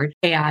graveyard.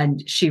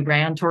 And she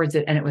ran towards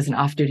it. And it was an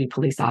off-duty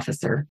police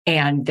officer.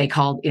 And they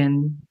called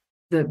in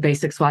the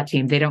basic SWAT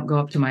team. They don't go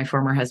up to my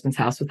former husband's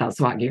house without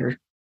SWAT gear.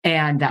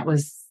 And that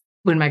was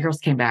when my girls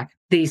came back.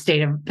 The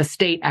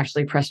state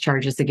actually pressed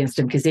charges against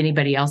him because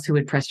anybody else who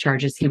would press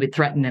charges, he would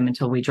threaten them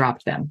until we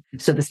dropped them.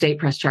 So the state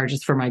pressed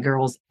charges for my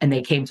girls and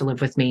they came to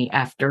live with me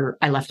after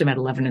I left them at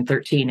 11 and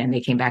 13 and they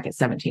came back at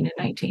 17 and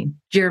 19.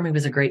 Jeremy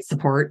was a great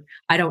support.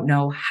 I don't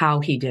know how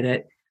he did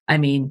it. I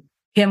mean,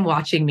 him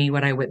watching me,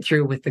 what I went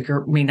through with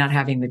me not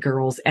having the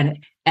girls, and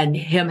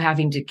him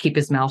having to keep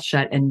his mouth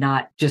shut and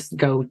not just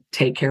go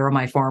take care of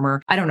my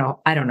farmer. I don't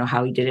know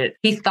how he did it.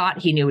 He thought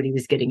he knew what he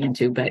was getting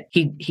into, but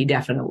he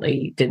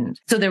definitely didn't.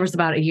 So there was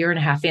about a year and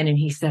a half in, and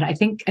he said, I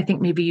think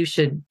maybe you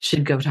should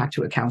go talk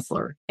to a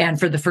counselor. And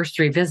for the first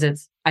 3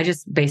 visits, I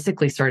just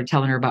basically started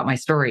telling her about my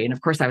story. And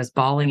of course I was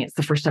bawling. It's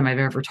the first time I've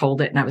ever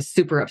told it. And I was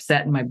super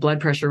upset and my blood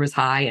pressure was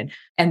high.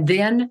 And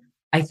then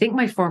I think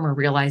my farmer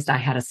realized I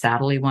had a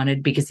saddle he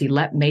wanted, because he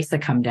let Mesa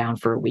come down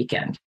for a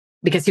weekend,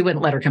 because he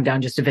wouldn't let her come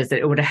down just to visit.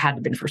 It would have had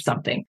to been for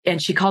something.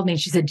 And she called me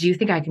and she said, do you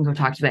think I can go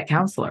talk to that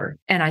counselor?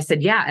 And I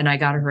said, yeah. And I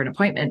got her an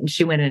appointment, and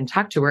she went in and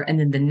talked to her. And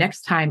then the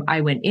next time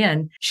I went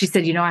in, she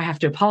said, I have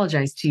to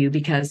apologize to you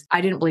because I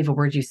didn't believe a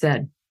word you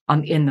said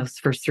in those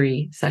first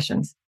 3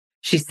 sessions.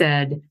 She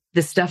said,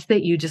 the stuff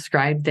that you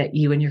described that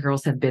you and your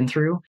girls have been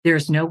through,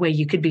 there's no way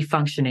you could be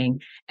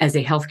functioning as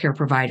a healthcare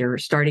provider,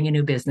 starting a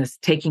new business,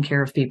 taking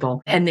care of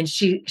people. And then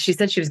she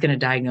said she was going to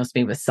diagnose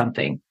me with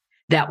something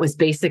that was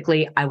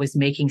basically, I was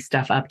making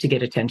stuff up to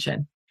get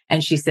attention.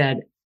 And she said,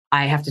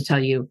 I have to tell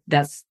you,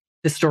 that's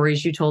the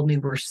stories you told me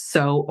were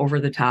so over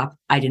the top.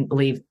 I didn't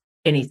believe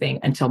anything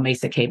until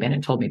Mesa came in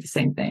and told me the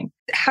same thing.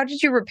 How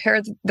did you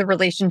repair the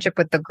relationship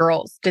with the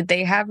girls? Did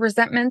they have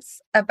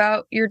resentments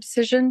about your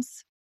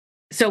decisions?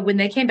 So when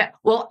they came back,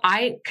 well,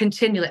 I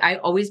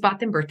always bought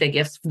them birthday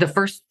gifts. The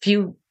first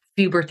few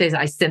birthdays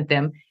I sent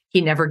them,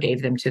 he never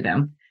gave them to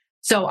them.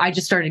 So I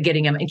just started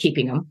getting them and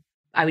keeping them.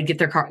 I would get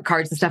their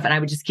cards and stuff, and I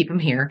would just keep them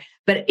here.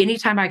 But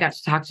anytime I got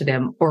to talk to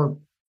them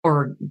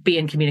or be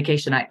in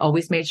communication, I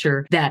always made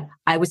sure that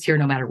I was here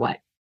no matter what.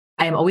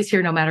 I am always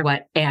here no matter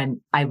what,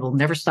 and I will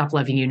never stop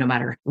loving you no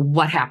matter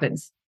what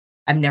happens.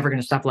 I'm never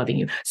going to stop loving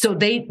you. So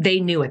they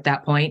knew at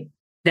that point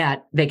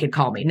that they could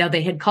call me. Now,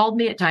 they had called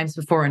me at times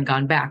before and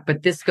gone back,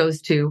 but this goes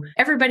to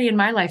everybody in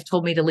my life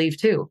told me to leave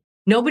too.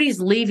 Nobody's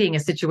leaving a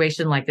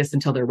situation like this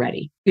until they're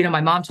ready. My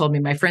mom told me,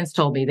 my friends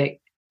told me that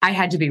I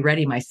had to be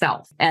ready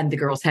myself, and the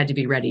girls had to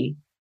be ready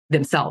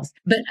themselves.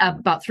 But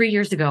about 3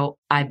 years ago,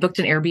 I booked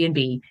an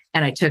Airbnb,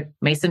 and I took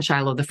Mason and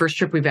Shiloh, the first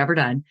trip we've ever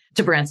done,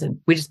 to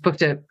Branson. We just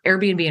booked an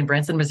Airbnb in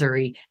Branson,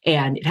 Missouri,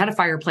 and it had a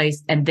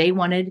fireplace, and they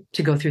wanted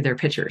to go through their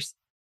pictures.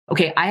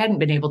 Okay, I hadn't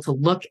been able to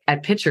look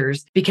at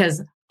pictures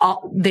because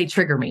they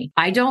trigger me.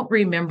 I don't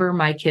remember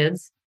my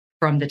kids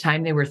from the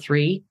time they were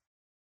 3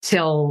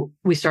 till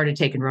we started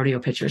taking rodeo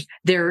pictures.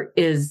 There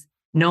is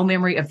no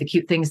memory of the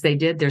cute things they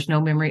did. There's no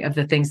memory of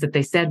the things that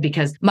they said,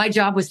 because my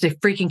job was to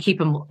freaking keep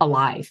them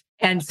alive.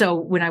 And so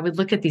when I would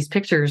look at these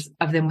pictures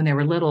of them when they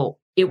were little,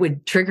 it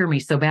would trigger me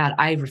so bad.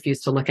 I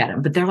refused to look at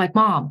them, but they're like,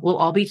 Mom, we'll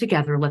all be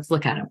together. Let's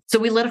look at them. So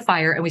we lit a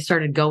fire and we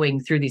started going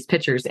through these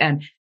pictures,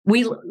 and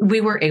we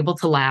were able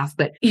to laugh.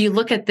 But you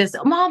look at this,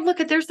 Mom, look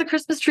there's the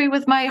Christmas tree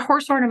with my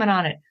horse ornament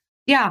on it.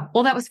 Yeah,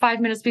 well, that was 5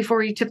 minutes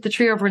before you tipped the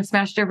tree over and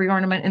smashed every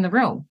ornament in the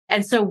room.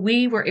 And so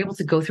we were able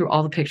to go through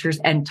all the pictures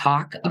and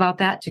talk about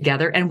that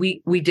together. And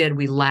we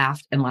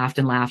laughed and laughed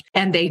and laughed.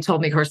 And they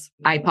told me, of course,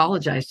 I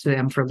apologized to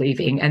them for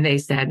leaving. And they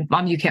said,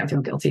 Mom, you can't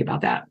feel guilty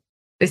about that.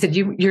 They said,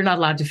 you're not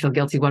allowed to feel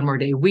guilty one more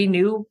day. We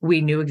knew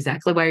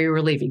exactly why you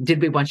were leaving.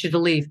 Did we want you to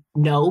leave?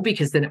 No,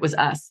 because then it was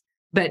us.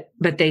 But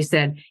they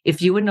said,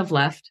 if you wouldn't have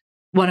left,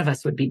 one of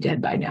us would be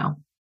dead by now,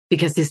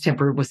 because his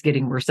temper was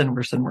getting worse and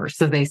worse and worse.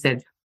 So they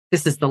said,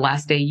 this is the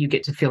last day you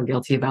get to feel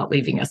guilty about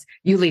leaving us.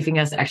 You leaving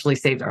us actually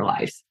saved our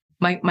lives.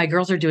 My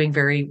girls are doing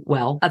very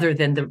well, other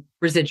than the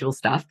residual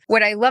stuff.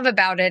 What I love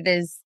about it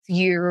is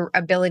your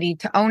ability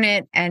to own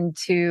it, and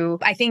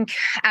I think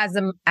as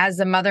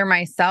a mother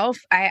myself,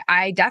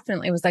 I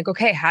definitely was like,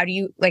 okay, how do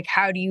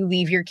you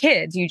leave your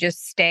kids? You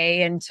just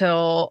stay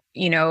until,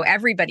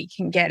 everybody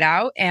can get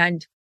out.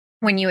 And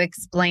when you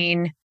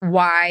explain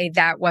why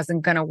that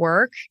wasn't going to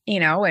work,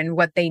 and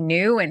what they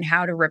knew and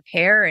how to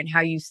repair and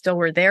how you still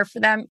were there for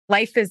them,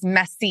 life is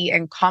messy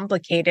and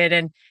complicated.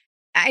 And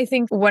I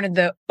think one of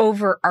the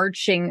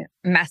overarching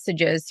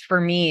messages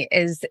for me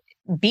is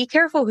be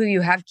careful who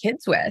you have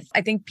kids with.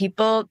 I think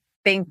people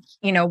think,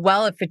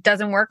 well, if it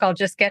doesn't work, I'll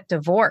just get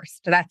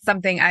divorced. That's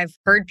something I've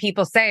heard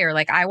people say, or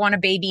like, I want a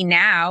baby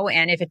now.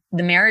 And if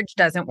the marriage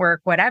doesn't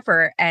work,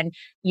 whatever. And,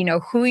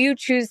 who you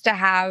choose to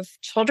have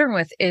children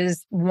with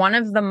is one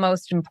of the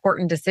most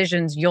important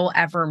decisions you'll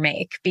ever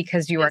make,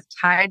 because you are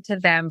tied to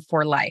them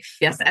for life.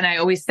 Yes. And I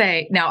always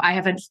say, now I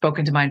haven't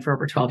spoken to mine for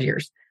over 12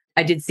 years.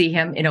 I did see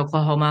him in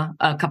Oklahoma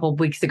a couple of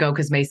weeks ago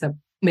because Mesa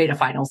made a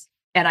finals,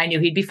 and I knew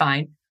he'd be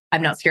fine.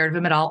 I'm not scared of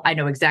him at all. I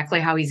know exactly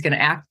how he's going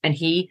to act. And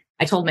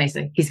I told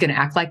Mesa, he's going to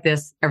act like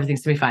this.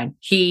 Everything's going to be fine.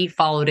 He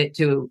followed it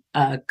to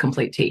a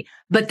complete T.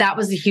 But that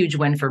was a huge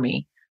win for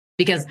me,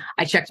 because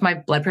I checked my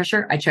blood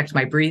pressure. I checked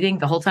my breathing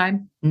the whole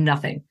time.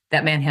 Nothing.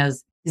 That man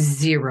has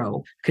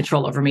zero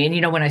control over me.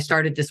 And when I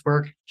started this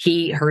work,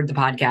 he heard the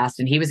podcast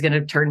and he was going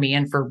to turn me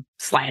in for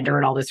slander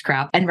and all this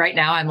crap. And right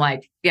now I'm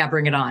like, yeah,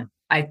 bring it on.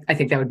 I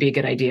think that would be a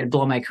good idea. It'd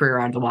blow my career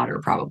out of the water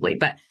probably.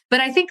 But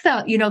I think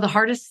the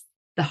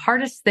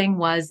hardest thing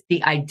was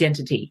the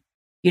identity.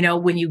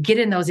 When you get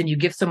in those and you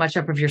give so much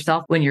up of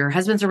yourself, when your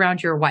husband's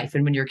around your wife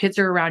and when your kids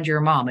are around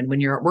your mom and when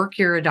you're at work,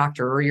 you're a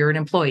doctor or you're an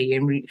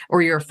employee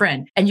or you're a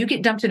friend and you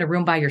get dumped in a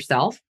room by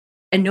yourself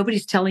and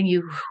nobody's telling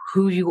you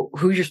who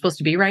you're supposed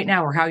to be right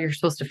now or how you're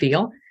supposed to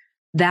feel.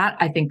 That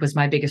I think was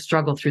my biggest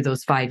struggle through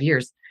those 5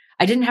 years.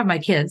 I didn't have my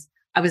kids.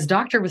 I was a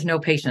doctor with no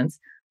patients.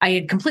 I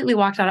had completely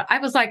walked out. I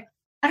was like,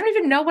 I don't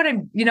even know what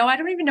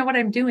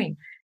I'm doing.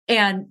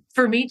 And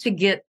for me to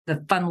get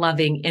the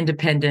fun-loving,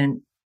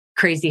 independent,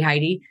 crazy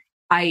Heidi,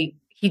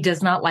 he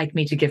does not like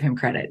me to give him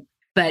credit,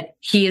 but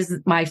he is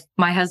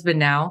my husband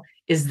now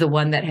is the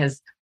one that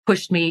has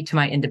pushed me to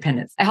my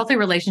independence. A healthy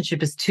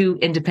relationship is two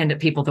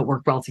independent people that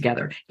work well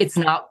together. It's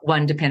not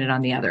one dependent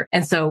on the other.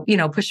 And so,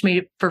 push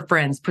me for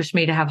friends, push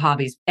me to have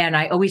hobbies. And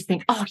I always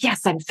think, oh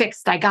yes, I'm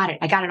fixed. I got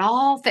it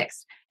all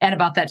fixed. And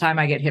about that time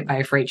I get hit by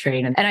a freight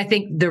train. And I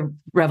think the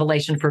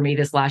revelation for me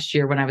this last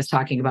year when I was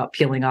talking about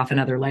peeling off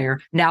another layer,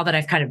 now that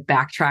I've kind of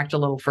backtracked a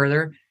little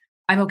further,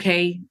 I'm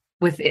okay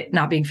with it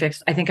not being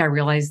fixed. I think I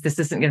realized this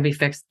isn't going to be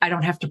fixed. I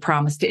don't have to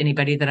promise to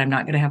anybody that I'm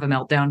not going to have a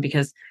meltdown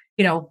because,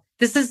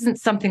 this isn't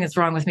something that's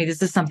wrong with me.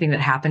 This is something that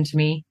happened to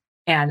me.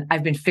 And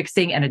I've been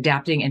fixing and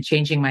adapting and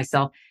changing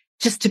myself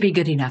just to be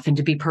good enough and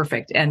to be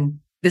perfect. And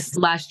this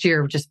last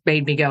year just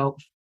made me go,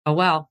 oh,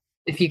 well,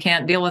 if you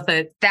can't deal with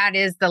it. That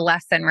is the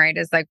lesson, right?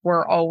 Is like,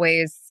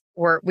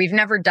 we've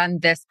never done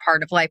this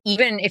part of life.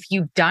 Even if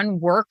you've done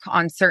work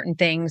on certain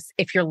things,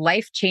 if your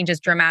life changes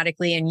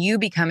dramatically and you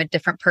become a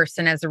different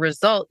person as a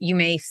result, you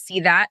may see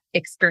that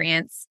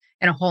experience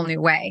in a whole new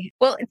way.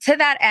 Well, to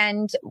that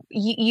end,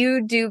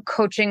 you do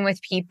coaching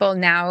with people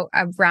now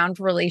around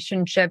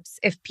relationships.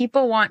 If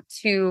people want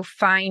to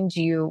find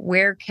you,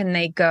 where can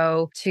they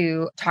go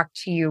to talk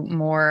to you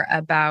more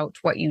about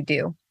what you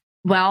do?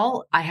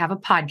 Well, I have a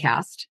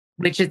podcast,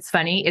 which it's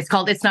funny. It's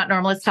called It's Not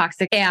Normal, It's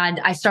Toxic. And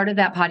I started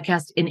that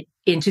podcast in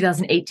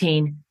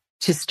 2018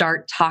 to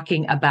start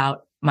talking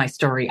about my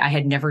story. I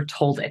had never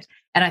told it.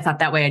 And I thought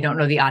that way I don't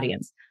know the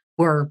audience.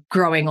 We're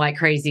growing like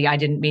crazy. I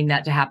didn't mean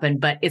that to happen,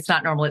 but It's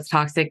Not Normal, It's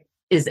Toxic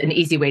is an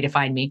easy way to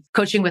find me.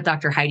 Coaching with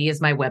Dr. Heidi is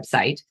my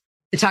website.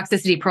 The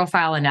toxicity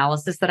profile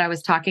analysis that I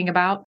was talking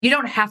about, you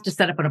don't have to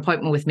set up an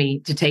appointment with me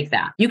to take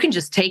that. You can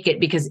just take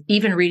it because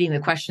even reading the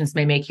questions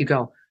may make you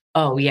go,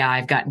 oh yeah,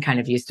 I've gotten kind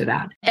of used to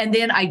that. And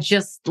then I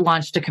just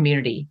launched a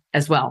community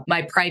as well.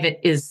 My private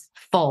is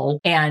full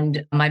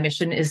and my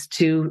mission is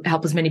to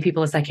help as many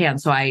people as I can.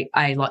 So I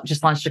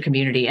just launched a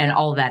community and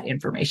all of that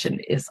information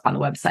is on the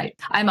website.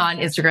 I'm on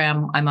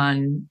Instagram. I'm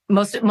on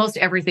most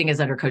everything is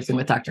under Coaching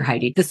with Dr.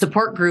 Heidi. The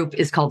support group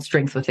is called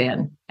Strength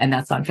Within and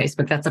that's on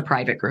Facebook. That's a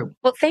private group.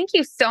 Well, thank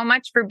you so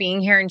much for being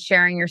here and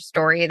sharing your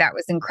story. That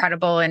was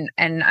incredible. And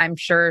I'm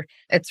sure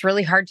it's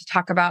really hard to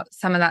talk about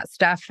some of that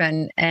stuff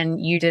and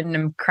you did an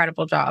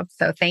incredible job.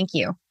 So thank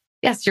you.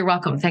 Yes, you're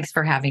welcome. Thanks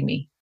for having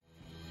me.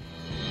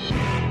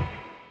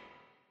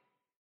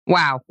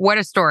 Wow. What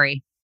a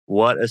story.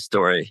 What a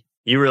story.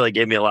 You really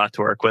gave me a lot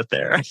to work with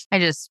there. I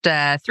just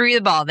threw you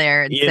the ball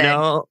there and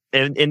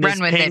said, in run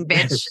with it,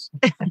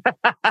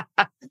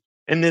 bitch.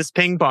 In this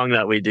ping pong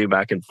that we do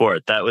back and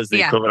forth, that was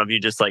the equivalent of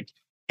you just like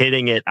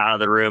hitting it out of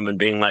the room and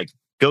being like,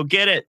 go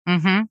get it.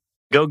 Mm-hmm.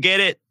 Go get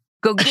it.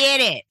 Go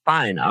get it.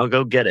 Fine, I'll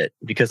go get it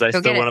because I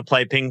still want to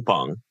play ping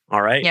pong.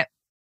 All right? Yep.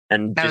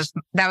 And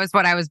that was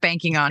what I was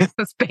banking on. I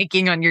was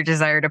banking on your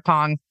desire to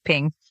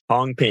ping.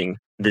 Pong ping.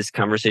 This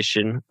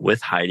conversation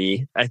with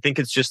Heidi, I think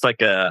it's just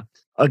like a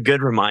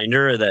good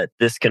reminder that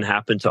this can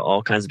happen to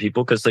all kinds of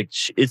people because like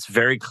it's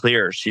very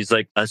clear. She's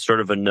like a sort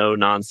of a no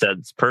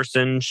nonsense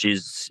person.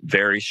 She's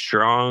very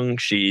strong.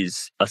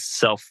 She's a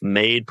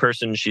self-made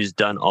person. She's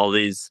done all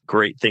these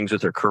great things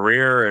with her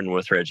career and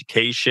with her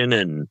education.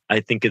 And I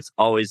think it's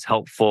always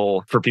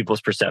helpful for people's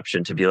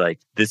perception to be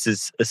like, this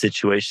is a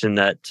situation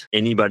that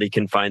anybody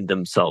can find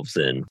themselves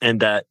in.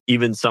 And that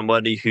even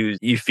somebody who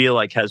you feel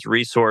like has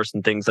resource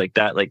and things like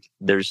that, like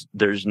there's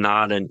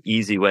not an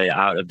easy way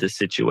out of this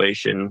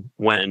situation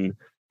when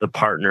the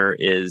partner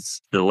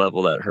is the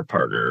level that her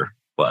partner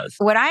was.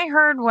 What I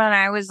heard when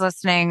I was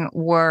listening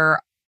were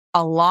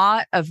a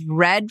lot of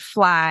red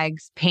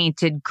flags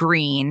painted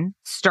green,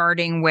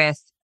 starting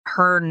with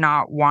her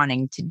not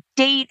wanting to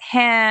date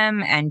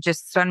him and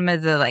just some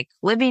of the like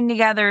living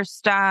together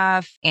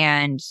stuff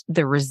and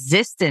the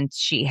resistance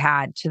she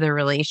had to the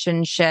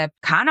relationship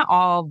kind of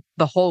all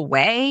the whole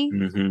way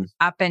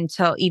up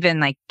until even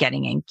like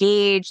getting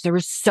engaged. There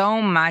was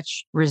so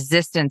much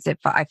resistance.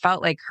 I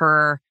felt like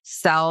her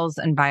cells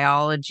and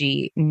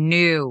biology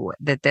knew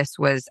that this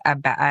was a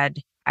bad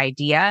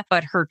idea,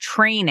 but her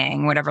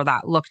training, whatever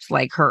that looked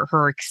like,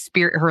 her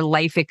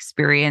life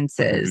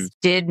experiences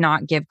did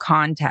not give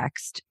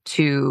context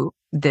to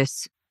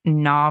this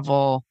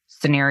novel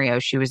scenario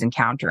she was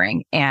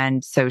encountering.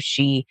 And so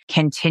she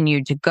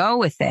continued to go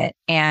with it.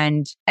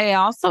 And I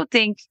also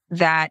think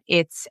that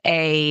it's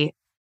a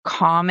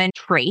common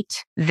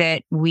trait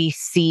that we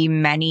see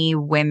many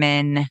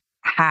women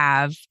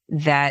have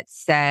that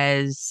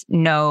says,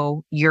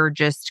 no, you're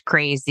just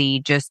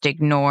crazy, just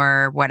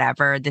ignore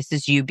whatever. This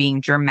is you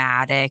being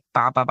dramatic,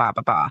 blah, blah, blah,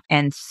 blah, blah.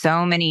 And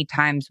so many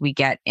times we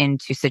get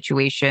into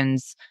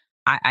situations,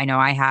 I know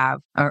I have,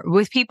 or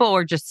with people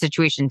or just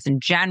situations in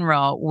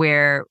general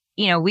where,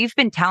 we've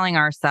been telling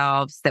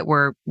ourselves that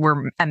we're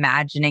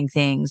imagining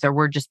things, or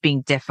we're just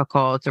being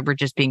difficult, or we're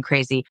just being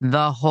crazy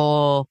the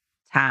whole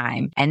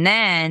time. And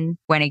then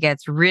when it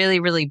gets really,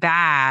 really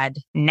bad,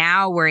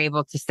 now we're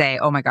able to say,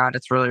 oh my God,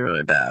 it's really,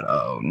 really bad.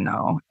 Oh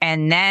no.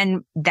 And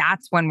then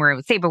that's when we're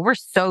able to say, but we're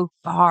so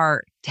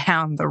far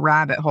down the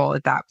rabbit hole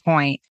at that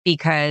point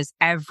because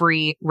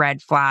every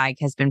red flag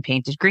has been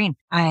painted green.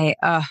 I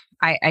have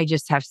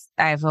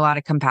a lot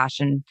of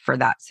compassion for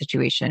that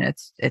situation.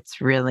 That's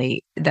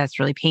really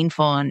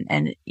painful.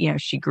 And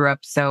she grew up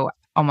so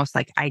almost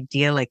like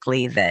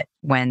idyllically that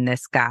when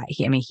this guy,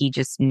 he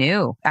just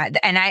knew.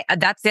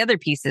 That's the other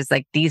piece is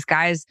like these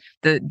guys,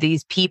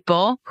 these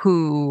people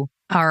who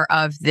are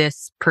of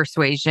this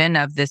persuasion,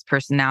 of this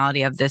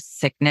personality, of this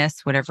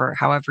sickness,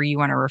 however you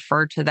want to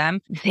refer to them,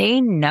 they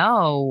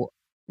know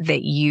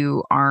that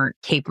you aren't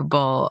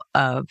capable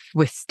of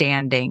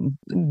withstanding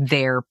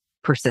their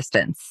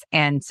persistence.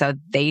 And so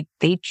they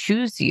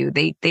choose you.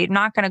 They're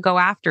not going to go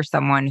after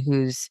someone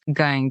who's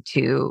going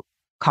to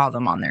call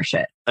them on their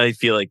shit. I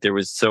feel like there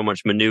was so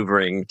much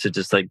maneuvering to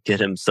just like get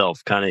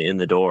himself kind of in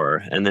the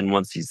door. And then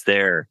once he's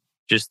there,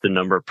 just the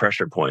number of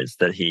pressure points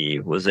that he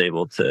was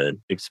able to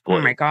exploit.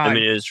 Oh my God. I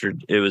mean,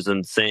 it was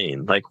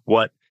insane. Like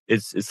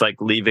it's like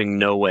leaving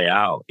no way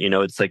out.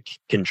 It's like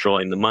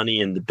controlling the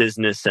money and the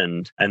business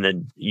and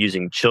then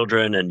using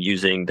children and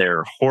using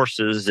their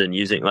horses and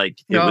using it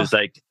was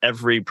like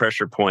every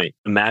pressure point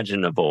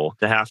imaginable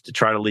to have to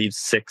try to leave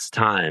 6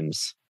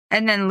 times.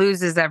 And then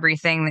loses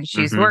everything that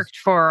she's worked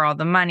for, all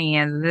the money.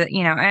 And,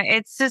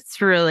 it's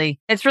really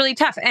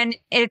tough. And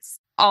it's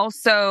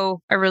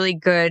also a really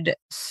good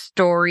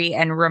story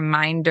and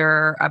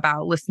reminder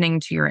about listening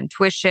to your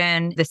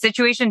intuition. The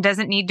situation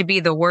doesn't need to be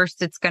the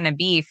worst it's going to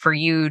be for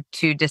you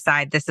to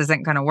decide this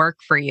isn't going to work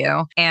for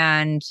you.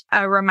 And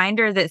a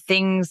reminder that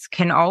things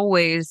can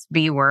always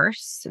be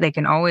worse. They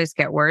can always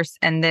get worse.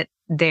 And that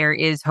there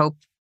is hope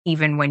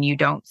even when you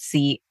don't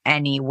see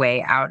any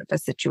way out of a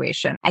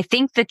situation. I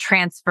think the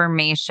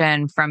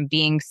transformation from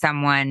being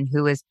someone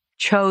who is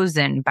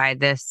chosen by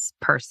this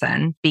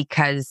person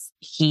because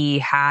he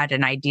had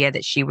an idea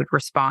that she would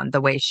respond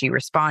the way she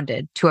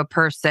responded to a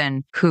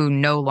person who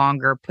no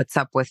longer puts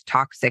up with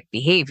toxic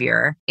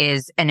behavior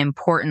is an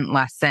important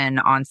lesson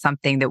on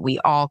something that we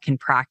all can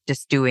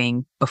practice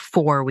doing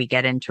before we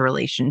get into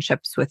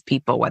relationships with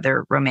people,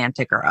 whether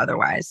romantic or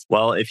otherwise.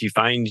 Well, if you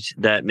find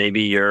that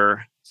maybe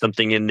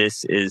something in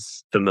this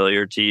is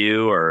familiar to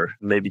you or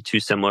maybe too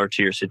similar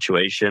to your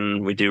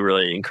situation, we do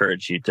really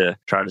encourage you to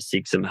try to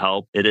seek some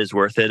help. It is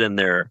worth it. And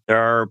there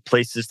are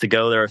places to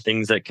go. There are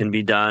things that can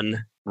be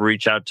done.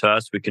 Reach out to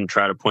us. We can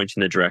try to point you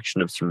in the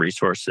direction of some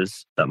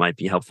resources that might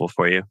be helpful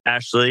for you.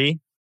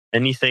 Ashley,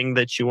 anything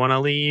that you want to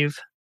leave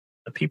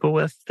the people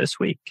with this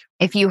week?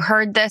 If you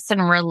heard this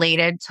and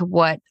related to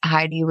what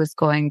Heidi was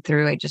going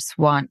through, I just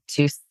want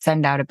to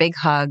send out a big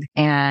hug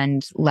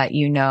and let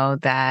you know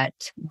that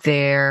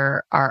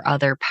there are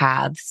other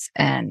paths.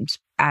 And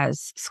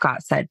as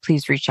Scott said,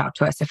 please reach out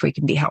to us if we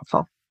can be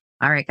helpful.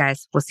 All right,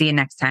 guys, we'll see you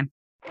next time.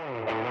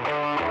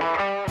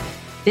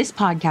 This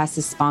podcast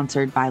is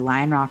sponsored by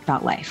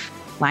LionRock.life.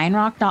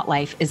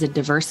 LionRock.life is a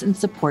diverse and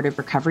supportive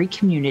recovery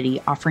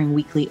community offering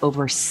weekly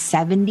over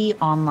 70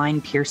 online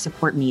peer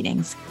support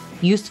meetings,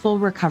 useful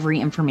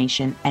recovery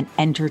information, and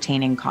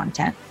entertaining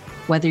content.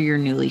 Whether you're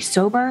newly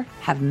sober,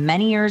 have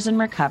many years in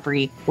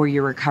recovery, or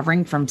you're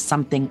recovering from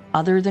something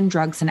other than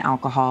drugs and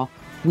alcohol,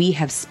 we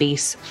have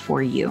space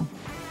for you.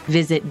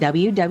 Visit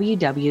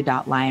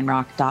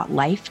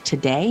www.lionrock.life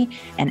today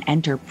and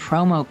enter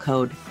promo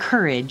code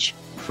COURAGE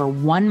for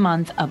 1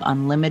 month of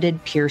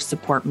unlimited peer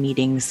support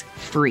meetings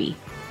free.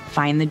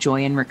 Find the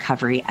joy in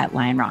recovery at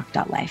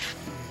lionrock.life.